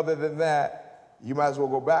 Anything other than that, you might as well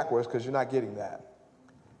go backwards because you're not getting that.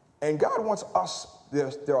 And God wants us,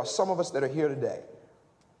 there are some of us that are here today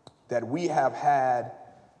that we have had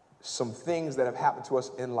some things that have happened to us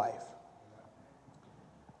in life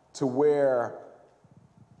to where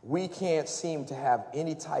we can't seem to have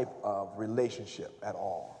any type of relationship at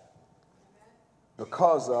all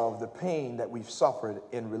because of the pain that we've suffered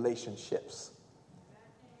in relationships.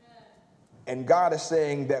 And God is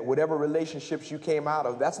saying that whatever relationships you came out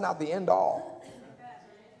of, that's not the end all.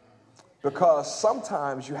 Because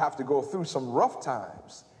sometimes you have to go through some rough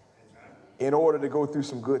times in order to go through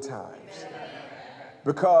some good times.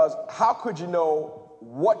 Because how could you know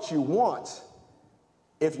what you want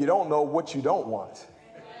if you don't know what you don't want?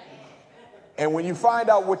 And when you find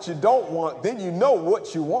out what you don't want, then you know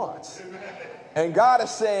what you want. And God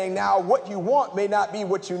is saying, now what you want may not be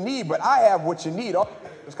what you need, but I have what you need. All you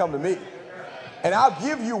just come to me. And I'll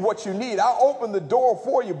give you what you need. I'll open the door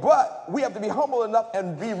for you. But we have to be humble enough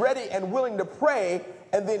and be ready and willing to pray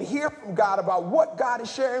and then hear from God about what God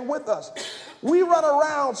is sharing with us. We run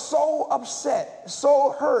around so upset,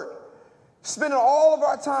 so hurt, spending all of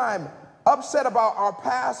our time upset about our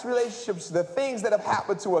past relationships, the things that have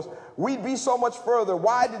happened to us. We'd be so much further.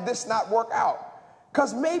 Why did this not work out?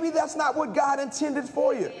 Because maybe that's not what God intended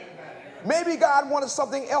for you. Maybe God wanted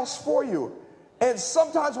something else for you. And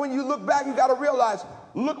sometimes when you look back, you got to realize,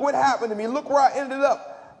 look what happened to me. Look where I ended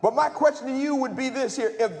up. But my question to you would be this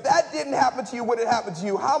here. If that didn't happen to you, what had happened to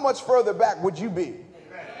you, how much further back would you be?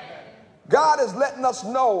 God is letting us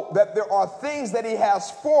know that there are things that he has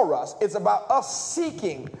for us. It's about us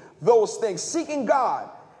seeking those things, seeking God,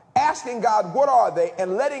 asking God, what are they?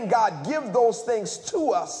 And letting God give those things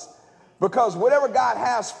to us. Because whatever God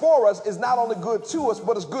has for us is not only good to us,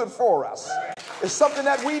 but it's good for us. It's something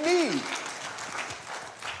that we need.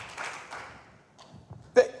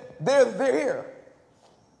 They're here.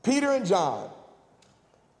 Peter and John.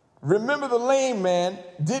 Remember, the lame man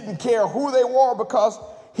didn't care who they were because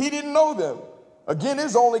he didn't know them. Again,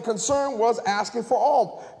 his only concern was asking for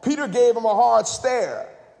alms. Peter gave him a hard stare.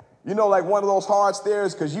 You know, like one of those hard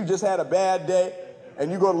stares because you just had a bad day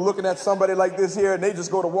and you go to looking at somebody like this here and they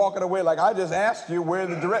just go to walking away like, I just asked you where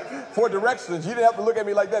for directions. You didn't have to look at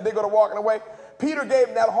me like that. They go to walking away. Peter gave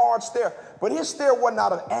him that hard stare, but his stare wasn't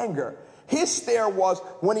out of anger. His stare was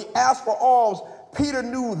when he asked for alms, Peter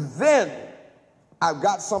knew then, I've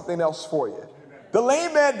got something else for you. The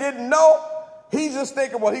lame man didn't know. He's just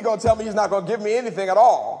thinking, well, he's going to tell me he's not going to give me anything at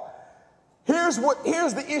all. Here's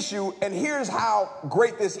the issue, and here's how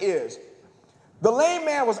great this is. The lame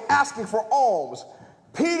man was asking for alms.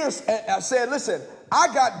 Peter said, listen, I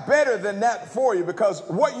got better than that for you because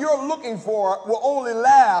what you're looking for will only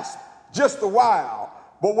last just a while.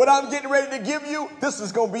 But what I'm getting ready to give you, this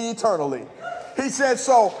is going to be eternally. He said,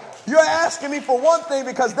 so you're asking me for one thing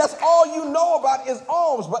because that's all you know about is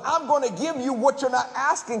alms, but I'm going to give you what you're not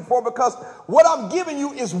asking for because what I'm giving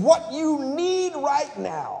you is what you need right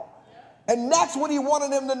now. And that's what he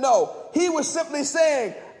wanted him to know. He was simply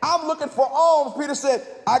saying, I'm looking for alms. Peter said,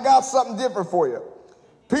 I got something different for you.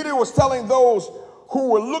 Peter was telling those who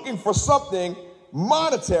were looking for something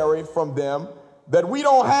monetary from them that we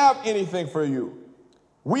don't have anything for you.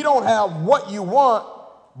 We don't have what you want,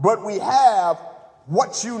 but we have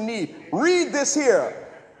what you need. Read this here.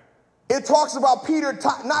 It talks about Peter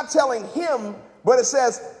not telling him, but it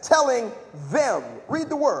says telling them. Read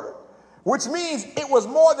the word, which means it was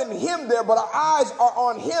more than him there, but our eyes are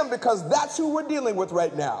on him because that's who we're dealing with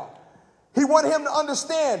right now. He wanted him to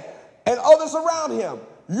understand and others around him.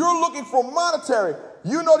 You're looking for monetary.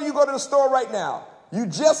 You know that you go to the store right now. You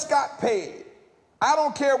just got paid. I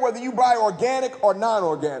don't care whether you buy organic or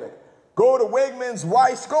non-organic. Go to Wegmans,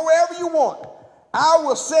 Weis, go wherever you want. I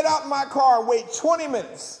will sit out in my car and wait 20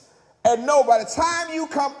 minutes and know by the time you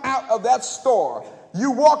come out of that store,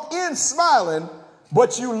 you walked in smiling,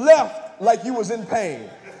 but you left like you was in pain.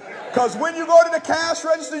 Because when you go to the cash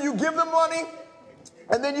register, you give them money,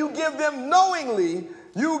 and then you give them knowingly,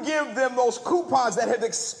 you give them those coupons that have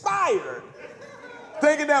expired.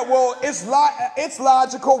 Thinking that, well, it's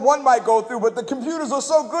logical, one might go through, but the computers are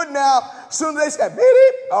so good now, as soon as they say, beep,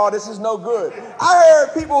 beep, oh, this is no good. I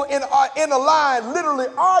heard people in a line literally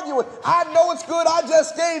arguing, I know it's good, I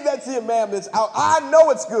just gave that to you, ma'am, it's out. I know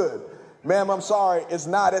it's good. Ma'am, I'm sorry, it's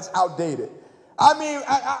not, it's outdated. I mean,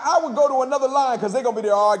 I would go to another line because they're going to be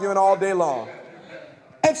there arguing all day long.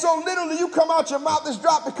 And so literally you come out, your mouth is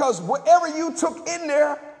dropped because whatever you took in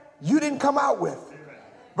there, you didn't come out with.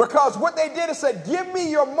 Because what they did is said, give me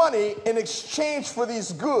your money in exchange for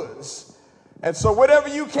these goods. And so whatever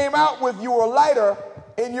you came out with, you were lighter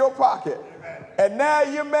in your pocket. And now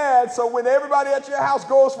you're mad, so when everybody at your house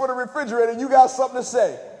goes for the refrigerator, you got something to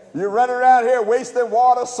say. You're running around here wasting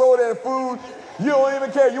water, soda, and food. You don't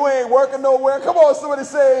even care. You ain't working nowhere. Come on, somebody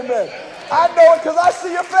say amen. I know it because I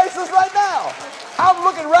see your faces right now. I'm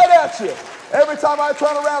looking right at you. Every time I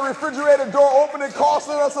turn around, refrigerator door opening,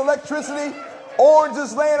 costing us electricity,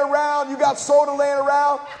 oranges laying around, you got soda laying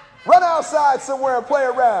around. Run outside somewhere and play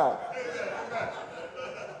around.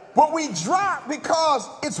 But we drop because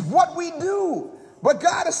it's what we do. But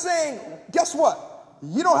God is saying, guess what?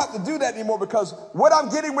 You don't have to do that anymore because what I'm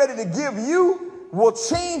getting ready to give you will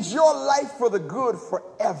change your life for the good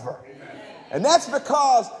forever. And that's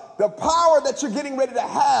because the power that you're getting ready to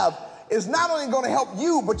have is not only going to help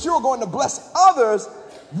you, but you're going to bless others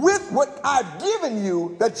with what I've given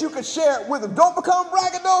you that you can share it with them. Don't become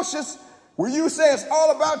braggadocious where you say it's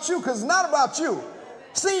all about you, because it's not about you.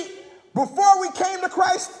 See, before we came to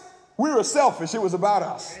Christ, we were selfish. It was about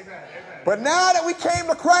us. But now that we came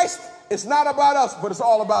to Christ, it's not about us, but it's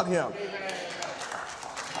all about him.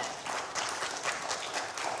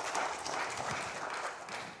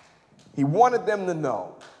 He wanted them to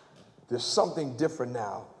know there's something different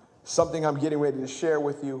now, something I'm getting ready to share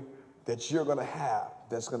with you that you're going to have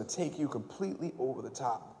that's going to take you completely over the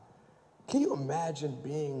top. Can you imagine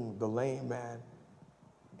being the lame man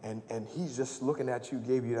and he's just looking at you,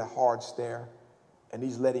 gave you that hard stare, and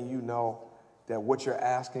he's letting you know that what you're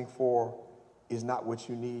asking for is not what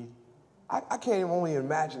you need? I can't even only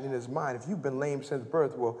imagine in his mind, if you've been lame since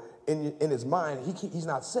birth, well, in his mind, he's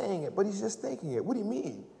not saying it, but he's just thinking it. What do you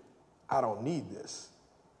mean? I don't need this.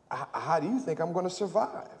 How do you think I'm going to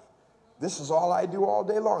survive? This is all I do all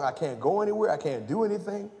day long. I can't go anywhere. I can't do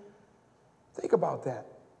anything. Think about that.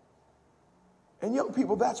 And young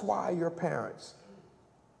people, that's why your parents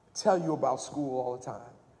tell you about school all the time.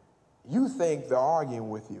 You think they're arguing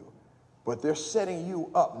with you, but they're setting you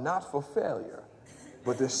up not for failure,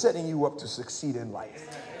 but they're setting you up to succeed in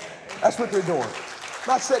life. That's what they're doing.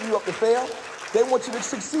 Not setting you up to fail. They want you to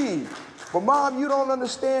succeed. But Mom, you don't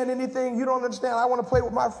understand anything. You don't understand. I want to play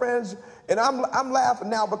with my friends. And I'm laughing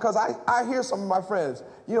now because I hear some of my friends,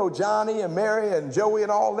 you know, Johnny and Mary and Joey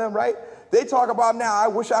and all of them, right? They talk about now, I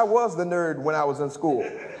wish I was the nerd when I was in school,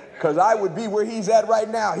 because I would be where he's at right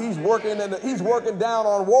now. He's working down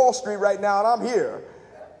on Wall Street right now, and I'm here.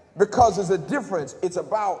 Because there's a difference. It's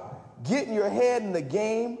about getting your head in the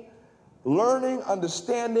game, learning,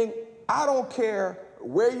 understanding. I don't care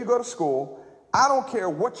where you go to school. I don't care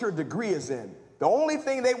what your degree is in. The only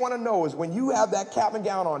thing they want to know is when you have that cap and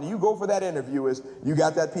gown on, you go for that interview, is you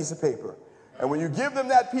got that piece of paper. And when you give them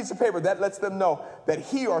that piece of paper, that lets them know that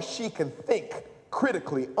he or she can think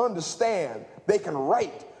critically, understand, they can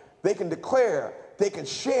write, they can declare, they can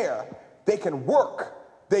share, they can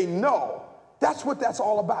work, they know. That's what that's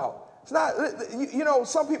all about. It's not, you know,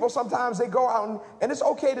 some people sometimes they go out and it's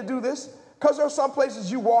okay to do this because there are some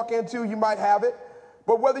places you walk into, you might have it.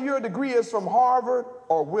 But whether your degree is from Harvard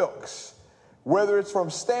or Wilkes, whether it's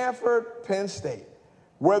from Stanford, Penn State,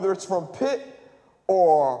 whether it's from Pitt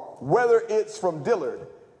or whether it's from Dillard,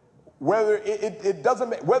 whether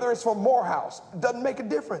whether it's from Morehouse, it doesn't make a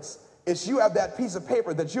difference. It's you have that piece of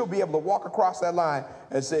paper that you'll be able to walk across that line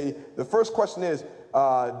and say, the first question is,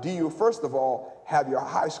 do you, first of all, have your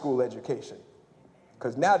high school education?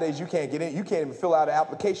 Because nowadays you can't get in, you can't even fill out an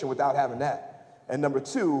application without having that. And number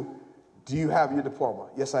two, do you have your diploma?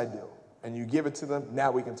 Yes, I do. And you give it to them,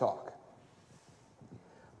 now we can talk.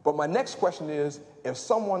 But my next question is, if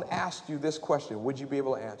someone asked you this question, would you be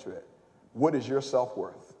able to answer it? What is your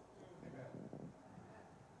self-worth?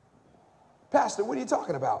 Pastor, what are you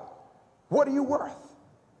talking about? What are you worth?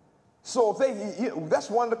 So if that's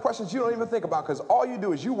one of the questions you don't even think about, because all you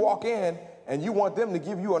do is you walk in and you want them to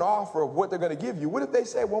give you an offer of what they're going to give you. What if they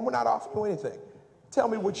say, well, we're not offering you anything? Tell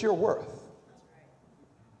me what you're worth.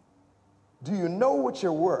 Do you know what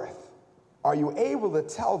you're worth? Are you able to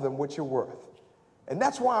tell them what you're worth? And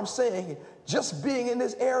that's why I'm saying just being in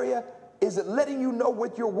this area, is it letting you know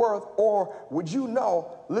what you're worth? Or would you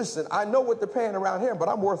know, listen, I know what they're paying around here, but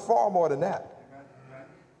I'm worth far more than that.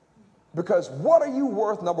 Because what are you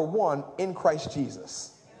worth, number one, in Christ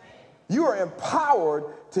Jesus? You are empowered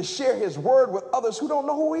to share his word with others who don't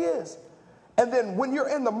know who he is. And then when you're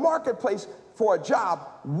in the marketplace for a job,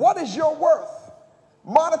 what is your worth?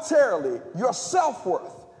 Monetarily, your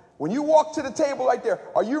self-worth. When you walk to the table right there,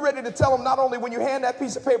 are you ready to tell them not only when you hand that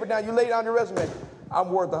piece of paper down, you lay down your resume, I'm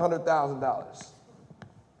worth $100,000.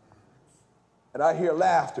 And I hear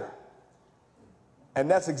laughter. And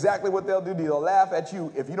that's exactly what they'll do. They'll laugh at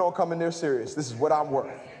you if you don't come in there serious. This is what I'm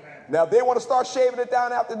worth. Now, if they want to start shaving it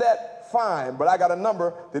down after that, fine. But I got a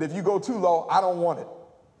number that if you go too low, I don't want it.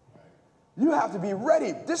 You have to be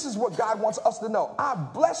ready. This is what God wants us to know. I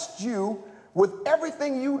blessed you with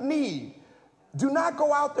everything you need. Do not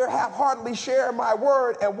go out there half-heartedly share my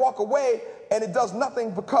word and walk away and it does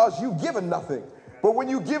nothing because you've given nothing. But when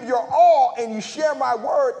you give your all and you share my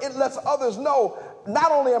word, it lets others know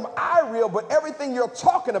not only am I real, but everything you're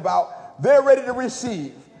talking about, they're ready to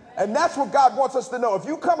receive. And that's what God wants us to know. If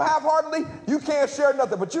you come half-heartedly, you can't share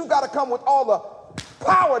nothing, but you've got to come with all the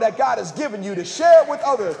power that God has given you to share it with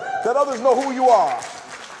others, that others know who you are.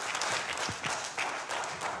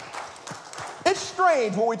 It's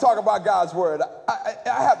strange when we talk about God's word. I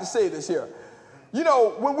have to say this here. You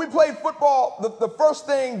know, when we played football, the first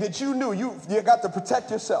thing that you knew, you got to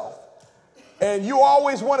protect yourself. And you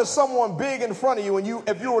always wanted someone big in front of you. And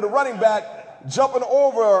if you were the running back, jumping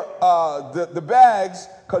over the bags,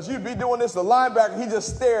 because you'd be doing this, the linebacker, he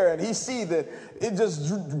just stare and he see that it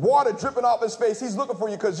just water dripping off his face. He's looking for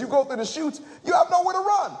you because you go through the chutes. You have nowhere to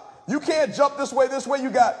run. You can't jump this way. You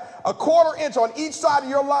got a quarter inch on each side of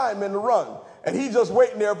your lineman to run. And he's just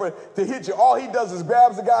waiting there to hit you. All he does is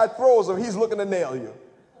grabs the guy, throws him. He's looking to nail you.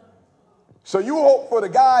 So you hope for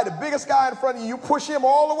the biggest guy in front of you. You push him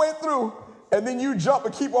all the way through, and then you jump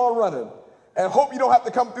and keep on running. And hope you don't have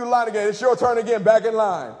to come through the line again. It's your turn again, back in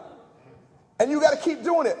line. And you got to keep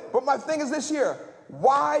doing it. But my thing is this here.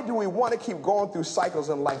 Why do we want to keep going through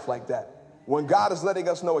cycles in life like that? When God is letting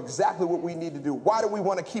us know exactly what we need to do. Why do we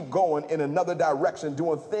want to keep going in another direction,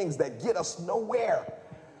 doing things that get us nowhere?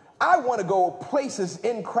 I want to go places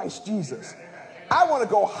in Christ Jesus. I want to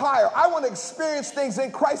go higher. I want to experience things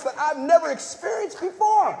in Christ that I've never experienced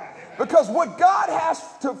before. Because what God has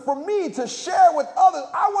for me to share with others,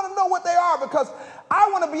 I want to know what they are, because I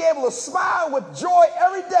want to be able to smile with joy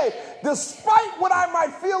every day. Despite what I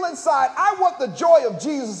might feel inside, I want the joy of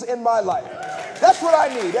Jesus in my life. That's what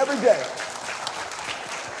I need every day.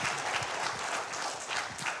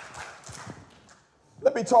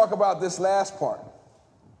 Let me talk about this last part.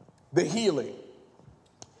 The healing.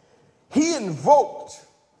 He invoked,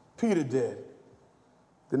 Peter did,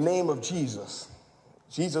 the name of Jesus,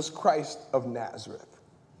 Jesus Christ of Nazareth,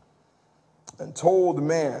 and told the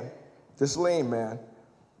man, this lame man,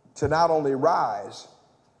 to not only rise,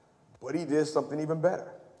 but he did something even better.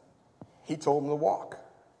 He told him to walk.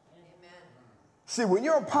 Amen. See, when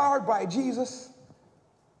you're empowered by Jesus,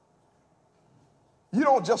 you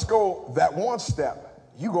don't just go that one step,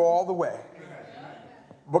 you go all the way.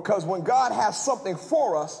 Because when God has something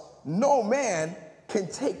for us, no man can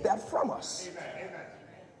take that from us.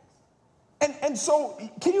 And so,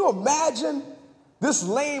 can you imagine this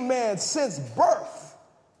lame man since birth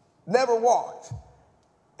never walked?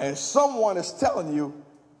 And someone is telling you,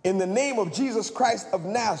 in the name of Jesus Christ of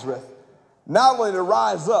Nazareth, not only to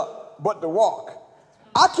rise up, but to walk.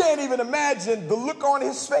 I can't even imagine the look on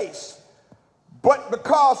his face. But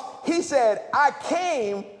because he said, I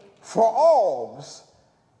came for alms,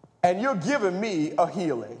 and you're giving me a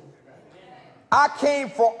healing. I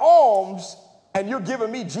came for alms, and you're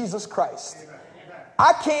giving me Jesus Christ.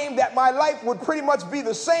 I came that my life would pretty much be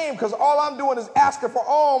the same, because all I'm doing is asking for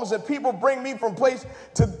alms, and people bring me from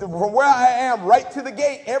where I am right to the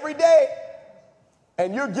gate every day.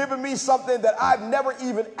 And you're giving me something that I've never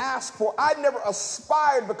even asked for. I never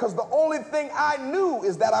aspired, because the only thing I knew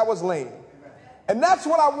is that I was lame. And that's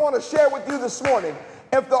what I want to share with you this morning.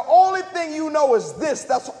 If the only thing you know is this,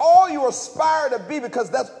 that's all you aspire to be, because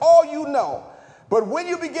that's all you know. But when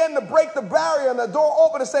you begin to break the barrier and the door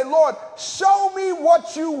open and say, Lord, show me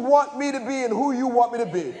what you want me to be and who you want me to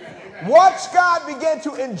be. Watch God begin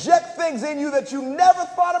to inject things in you that you never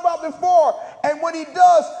thought about before. And when he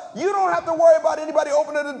does, you don't have to worry about anybody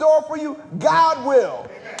opening the door for you. God will.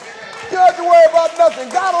 You don't have to worry about nothing.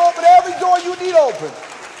 God will open every door you need open.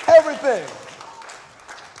 Everything.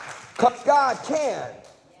 Because God can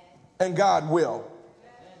and God will.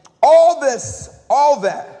 All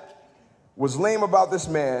that was lame about this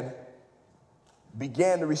man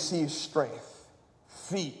began to receive strength.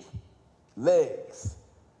 Feet, legs,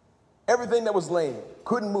 everything that was lame,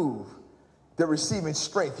 couldn't move. They're receiving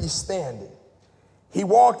strength. He's standing. He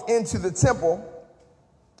walked into the temple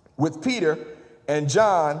with Peter and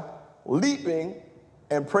John, leaping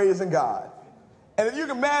and praising God. And if you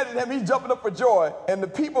can imagine him, he's jumping up for joy. And the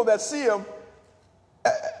people that see him,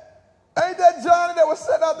 ain't that Johnny that was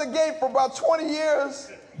sitting out the gate for about 20 years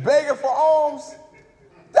begging for alms?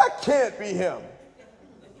 That can't be him.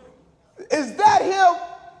 Is that him?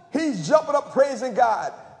 He's jumping up praising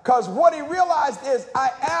God. Because what he realized is,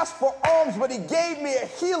 I asked for alms, but he gave me a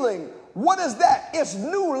healing. What is that? It's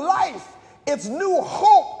new life. It's new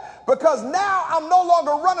hope. Because now I'm no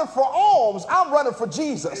longer running for alms. I'm running for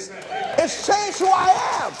Jesus. It's changed who I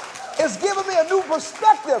am. It's given me a new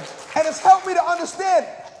perspective, and it's helped me to understand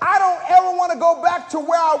I don't ever want to go back to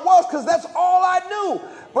where I was because that's all I knew.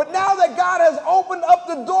 But now that God has opened up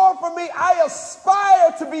the door for me, I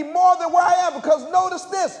aspire to be more than where I am. Because notice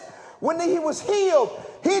this, when he was healed,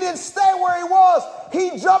 he didn't stay where he was.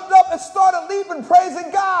 He jumped up and started leaping, praising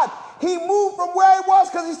God. He moved from where he was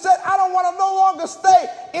because he said, I don't want to no longer stay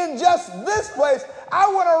in just this place. I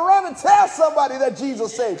want to run and tell somebody that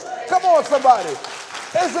Jesus saved. Come on, somebody.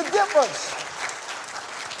 There's a difference.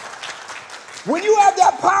 When you have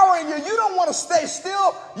that power in you, you don't want to stay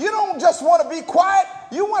still. You don't just want to be quiet.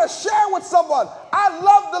 You want to share with someone. I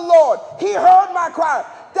love the Lord. He heard my cry.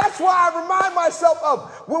 That's why I remind myself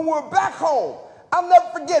of when we're back home. I'll never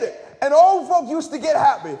forget it. And old folk used to get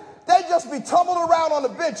happy. They'd just be tumbled around on the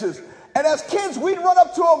benches. And as kids, we'd run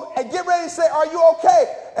up to them and get ready to say, are you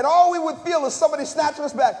okay? And all we would feel is somebody snatching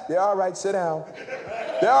us back. They're all right, sit down.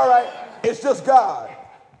 They're all right. It's just God.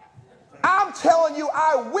 I'm telling you,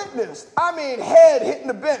 I witnessed, head hitting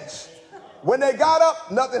the bench. When they got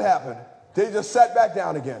up, nothing happened. They just sat back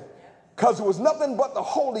down again. Because it was nothing but the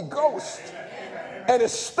Holy Ghost. And it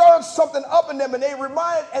stirred something up in them, and they were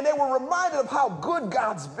reminded of how good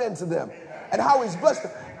God's been to them and how he's blessed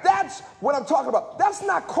them. That's what I'm talking about. That's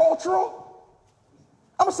not cultural.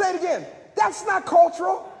 I'm going to say it again. That's not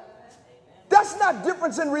cultural. That's not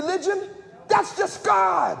difference in religion. That's just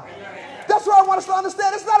God. That's what I want us to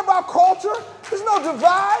understand. It's not about culture. There's no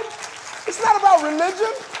divide. It's not about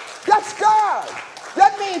religion. That's God.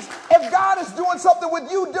 That means if God is doing something with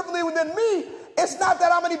you differently than me, it's not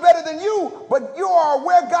that I'm any better than you, but you are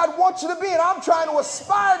where God wants you to be, and I'm trying to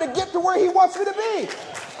aspire to get to where he wants me to be.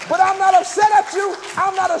 But I'm not upset at you.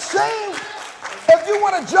 I'm not ashamed. If you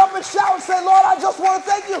want to jump and shout and say, Lord, I just want to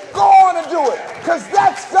thank you, go on and do it, because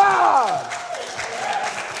that's God.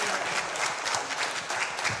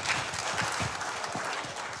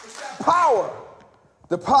 Power,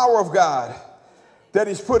 the power of God that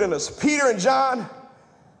he's put in us. Peter and John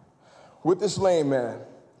with this lame man.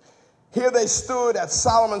 Here they stood at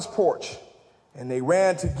Solomon's porch, and they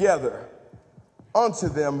ran together unto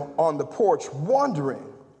them on the porch, wondering,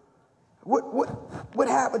 what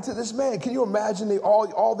happened to this man? Can you imagine?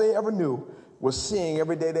 All they ever knew was seeing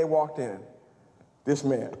every day they walked in this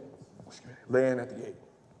man laying at the gate.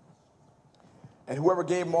 And whoever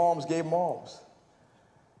gave him alms gave him alms.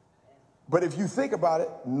 But if you think about it,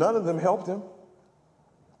 none of them helped him.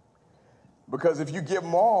 Because if you give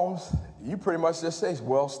them alms, you pretty much just say,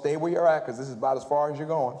 well, stay where you're at because this is about as far as you're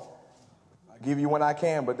going. I'll give you when I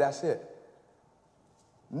can, but that's it.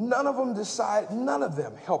 None of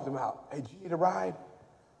them helped him out. Hey, do you need a ride?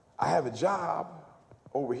 I have a job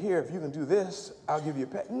over here. If you can do this, I'll give you a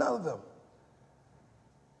pay. None of them.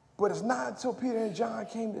 But it's not until Peter and John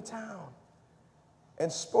came to town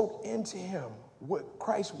and spoke into him what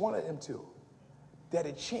Christ wanted him to, that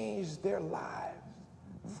it changed their lives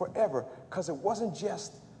forever. Because it wasn't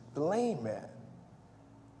just the lame man,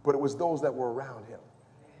 but it was those that were around him.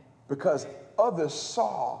 Because others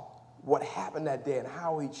saw what happened that day and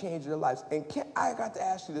how he changed their lives. And I got to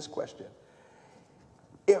ask you this question.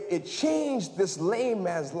 If it changed this lame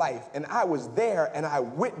man's life and I was there and I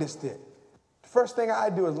witnessed it, the first thing I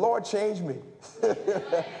do is, Lord, change me.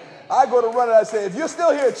 I go to run and I say, if you're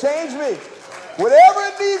still here, change me. Whatever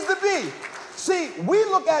it needs to be. See, we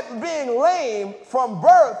look at being lame from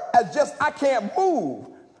birth as just, I can't move.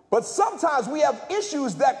 But sometimes we have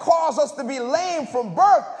issues that cause us to be lame from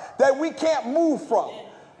birth that we can't move from.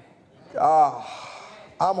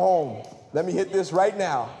 I'm home. Let me hit this right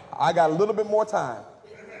now. I got a little bit more time.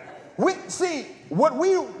 What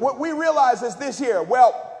we realize is this here.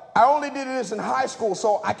 Well, I only did this in high school,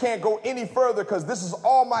 so I can't go any further because this is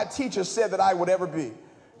all my teacher said that I would ever be.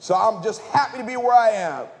 So I'm just happy to be where I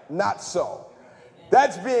am. Not so.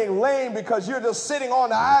 That's being lame because you're just sitting on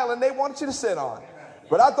the island they want you to sit on.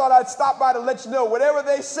 But I thought I'd stop by to let you know whatever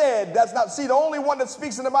they said, that's not. See, the only one that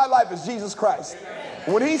speaks into my life is Jesus Christ.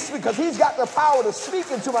 When he speaks, because he's got the power to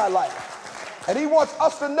speak into my life. And he wants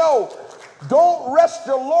us to know, don't rest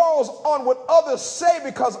your laurels on what others say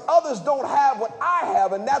because others don't have what I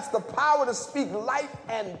have. And that's the power to speak life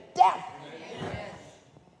and death.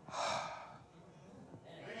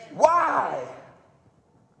 Why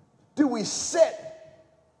do we sit?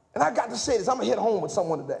 And I got to say this, I'm going to hit home with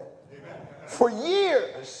someone today. For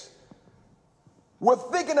years, we're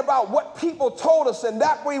thinking about what people told us, and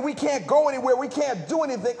that way we can't go anywhere, we can't do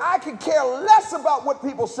anything. I could care less about what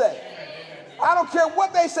people say. I don't care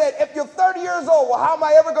what they said. If you're 30 years old, well, how am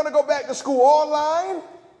I ever going to go back to school? Online?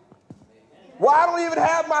 Well, I don't even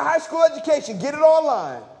have my high school education. Get it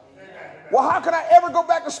online. Well, how can I ever go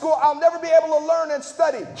back to school? I'll never be able to learn and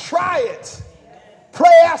study. Try it.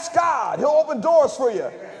 Pray, ask God. He'll open doors for you.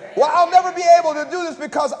 Well, I'll never be able to do this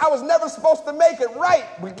because I was never supposed to make it right.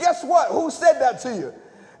 But guess what? Who said that to you?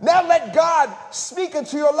 Now let God speak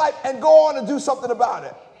into your life and go on and do something about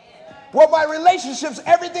it. Well, my relationships,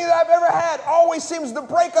 everything that I've ever had always seems to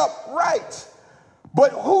break up right.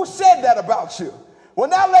 But who said that about you? Well,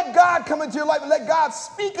 now let God come into your life and let God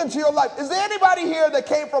speak into your life. Is there anybody here that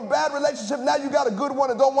came from bad relationship? Now you got a good one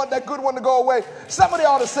and don't want that good one to go away? Somebody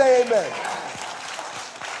ought to say amen.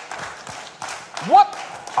 What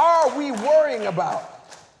are we worrying about?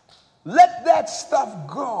 Let that stuff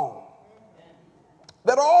go.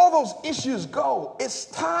 Let all those issues go. It's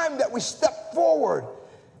time that we step forward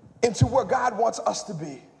into where God wants us to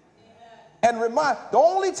be. And remind, the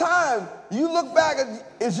only time you look back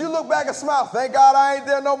is you look back and smile. Thank God I ain't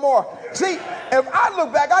there no more. See, if I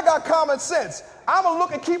look back, I got common sense. I'm going to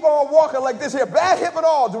look and keep on walking like this here. Bad hip and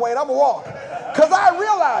all, Dwayne, I'm going to walk. Because I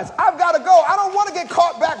realize I've got to go. I don't want to get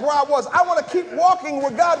caught back where I was. I want to keep walking where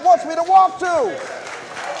God wants me to walk to.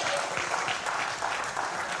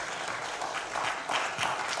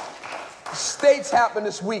 States happened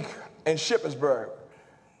this week in Shippensburg.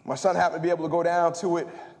 My son happened to be able to go down to it.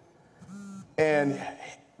 And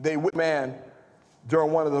they, man,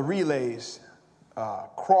 during one of the relays,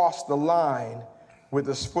 crossed the line with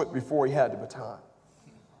his foot before he had the baton.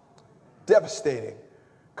 Devastating,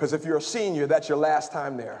 because if you're a senior, that's your last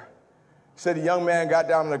time there. Said a young man got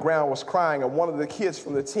down on the ground, was crying, and one of the kids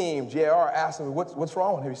from the team, JR, asked him, what's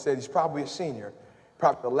wrong with him? He said, he's probably a senior,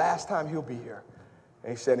 probably the last time he'll be here.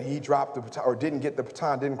 And he said he dropped the baton, or didn't get the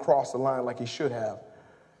baton, didn't cross the line like he should have,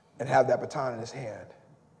 and have that baton in his hand.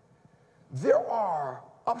 There are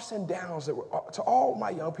ups and downs that to all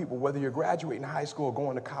my young people, whether you're graduating high school or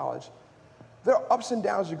going to college, there are ups and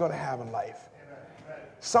downs you're going to have in life.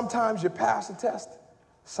 Sometimes you pass the test.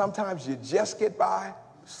 Sometimes you just get by.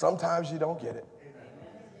 Sometimes you don't get it.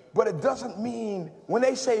 But it doesn't mean, when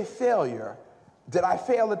they say failure, did I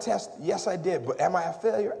fail the test? Yes, I did. But am I a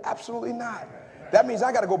failure? Absolutely not. That means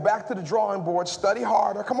I got to go back to the drawing board, study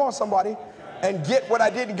harder. Come on, somebody. And get what I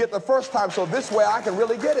didn't get the first time, so this way I can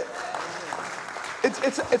really get it.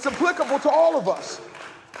 It's applicable to all of us.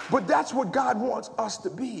 But that's what God wants us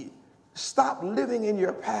to be. Stop living in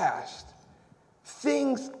your past.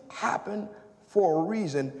 Things happen for a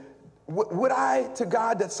reason. Would I, to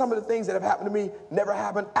God, that some of the things that have happened to me never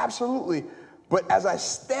happened? Absolutely. But as I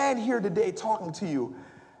stand here today talking to you,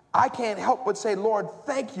 I can't help but say, Lord,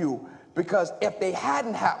 thank you. Because if they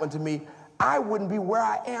hadn't happened to me, I wouldn't be where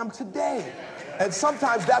I am today. And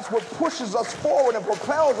sometimes that's what pushes us forward and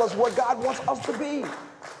propels us where God wants us to be.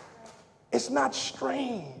 It's not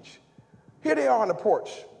strange. Here they are on the porch.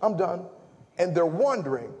 I'm done. And they're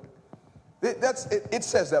wondering. It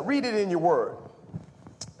says that. Read it in your word.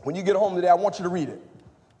 When you get home today, I want you to read it.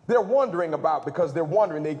 They're wondering because they're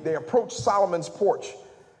wondering. They approach Solomon's porch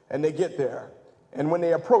and they get there. And when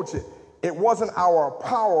they approach it, it wasn't our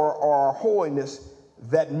power or our holiness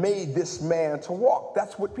that made this man to walk.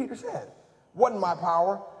 That's what Peter said. Wasn't my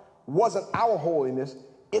power, wasn't our holiness.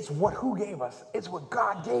 It's who gave us. It's what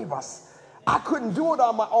God gave us. I couldn't do it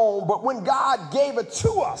on my own, but when God gave it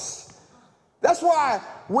to us, that's why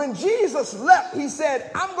when Jesus left, he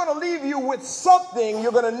said, I'm going to leave you with something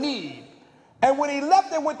you're going to need. And when he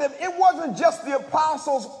left it with them, it wasn't just the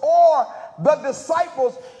apostles or the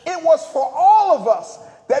disciples. It was for all of us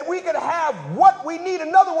that we could have what we need.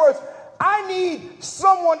 In other words, I need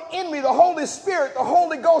someone in me, the Holy Spirit, the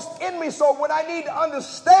Holy Ghost in me, so when I need to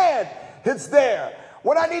understand, it's there.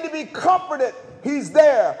 When I need to be comforted, he's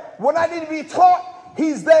there. When I need to be taught,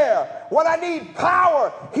 he's there. When I need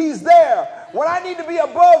power, he's there. When I need to be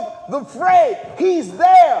above the fray, he's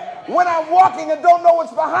there. When I'm walking and don't know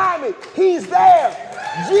what's behind me, he's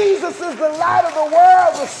there. Jesus is the light of the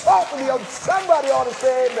world, the salt of the earth. Somebody ought to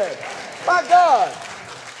say amen. My God.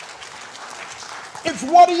 It's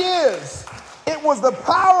what he is. It was the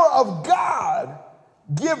power of God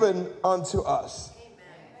given unto us. Amen.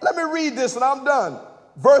 Let me read this and I'm done.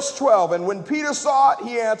 Verse 12, and when Peter saw it,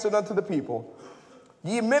 he answered unto the people,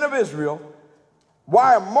 ye men of Israel,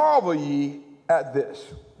 why marvel ye at this?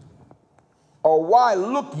 Or why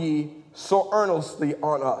look ye so earnestly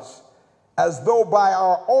on us, as though by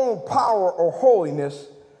our own power or holiness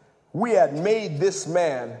we had made this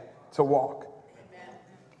man to walk?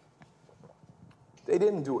 They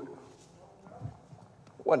didn't do it.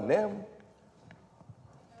 It wasn't them.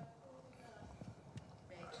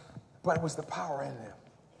 But it was the power in them.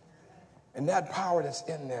 And that power that's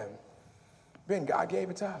in them, Ben, God gave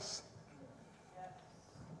it to us.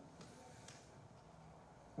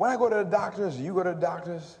 When I go to the doctors, you go to the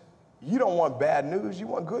doctors, you don't want bad news, you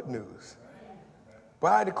want good news.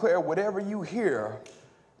 But I declare whatever you hear,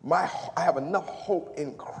 I have enough hope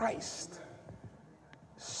in Christ,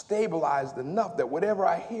 stabilized enough that whatever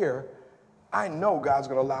I hear, I know God's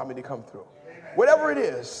going to allow me to come through. Whatever it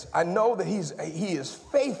is, I know that He is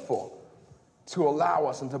faithful to allow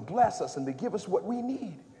us and to bless us and to give us what we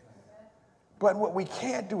need. But what we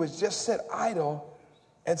can't do is just sit idle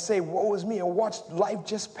and say, woe is me, and watch life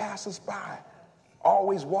just pass us by.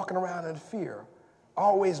 Always walking around in fear,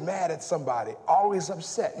 always mad at somebody, always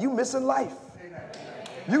upset. You missing life.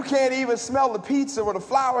 You can't even smell the pizza or the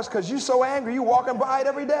flowers because you're so angry you walking by it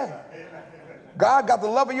every day. God got the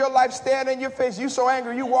love of your life staring in your face. You so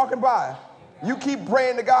angry you walking by. You keep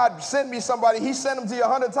praying to God, send me somebody. He sent them to you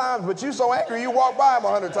 100 times, but you so angry you walk by him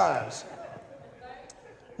 100 times.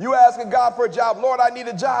 You asking God for a job. Lord, I need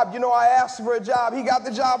a job. You know, I asked for a job. He got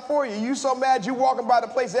the job for you. You so mad you walking by the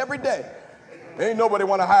place every day. Ain't nobody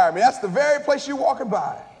want to hire me. That's the very place you walking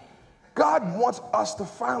by. God wants us to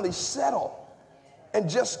finally settle and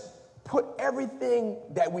just put everything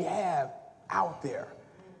that we have out there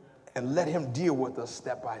and let Him deal with us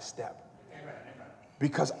step by step.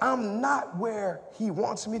 Because I'm not where He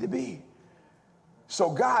wants me to be. So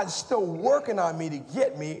God's still working on me to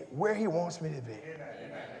get me where He wants me to be.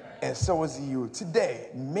 And so is you. Today,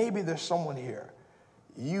 maybe there's someone here.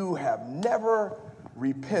 You have never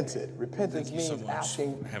repented. Repentance means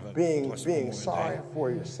asking, being sorry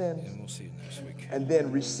for your sins, and we'll see you next week. and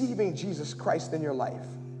then receiving Jesus Christ in your life.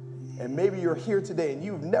 And maybe you're here today and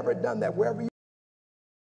you've never done that wherever you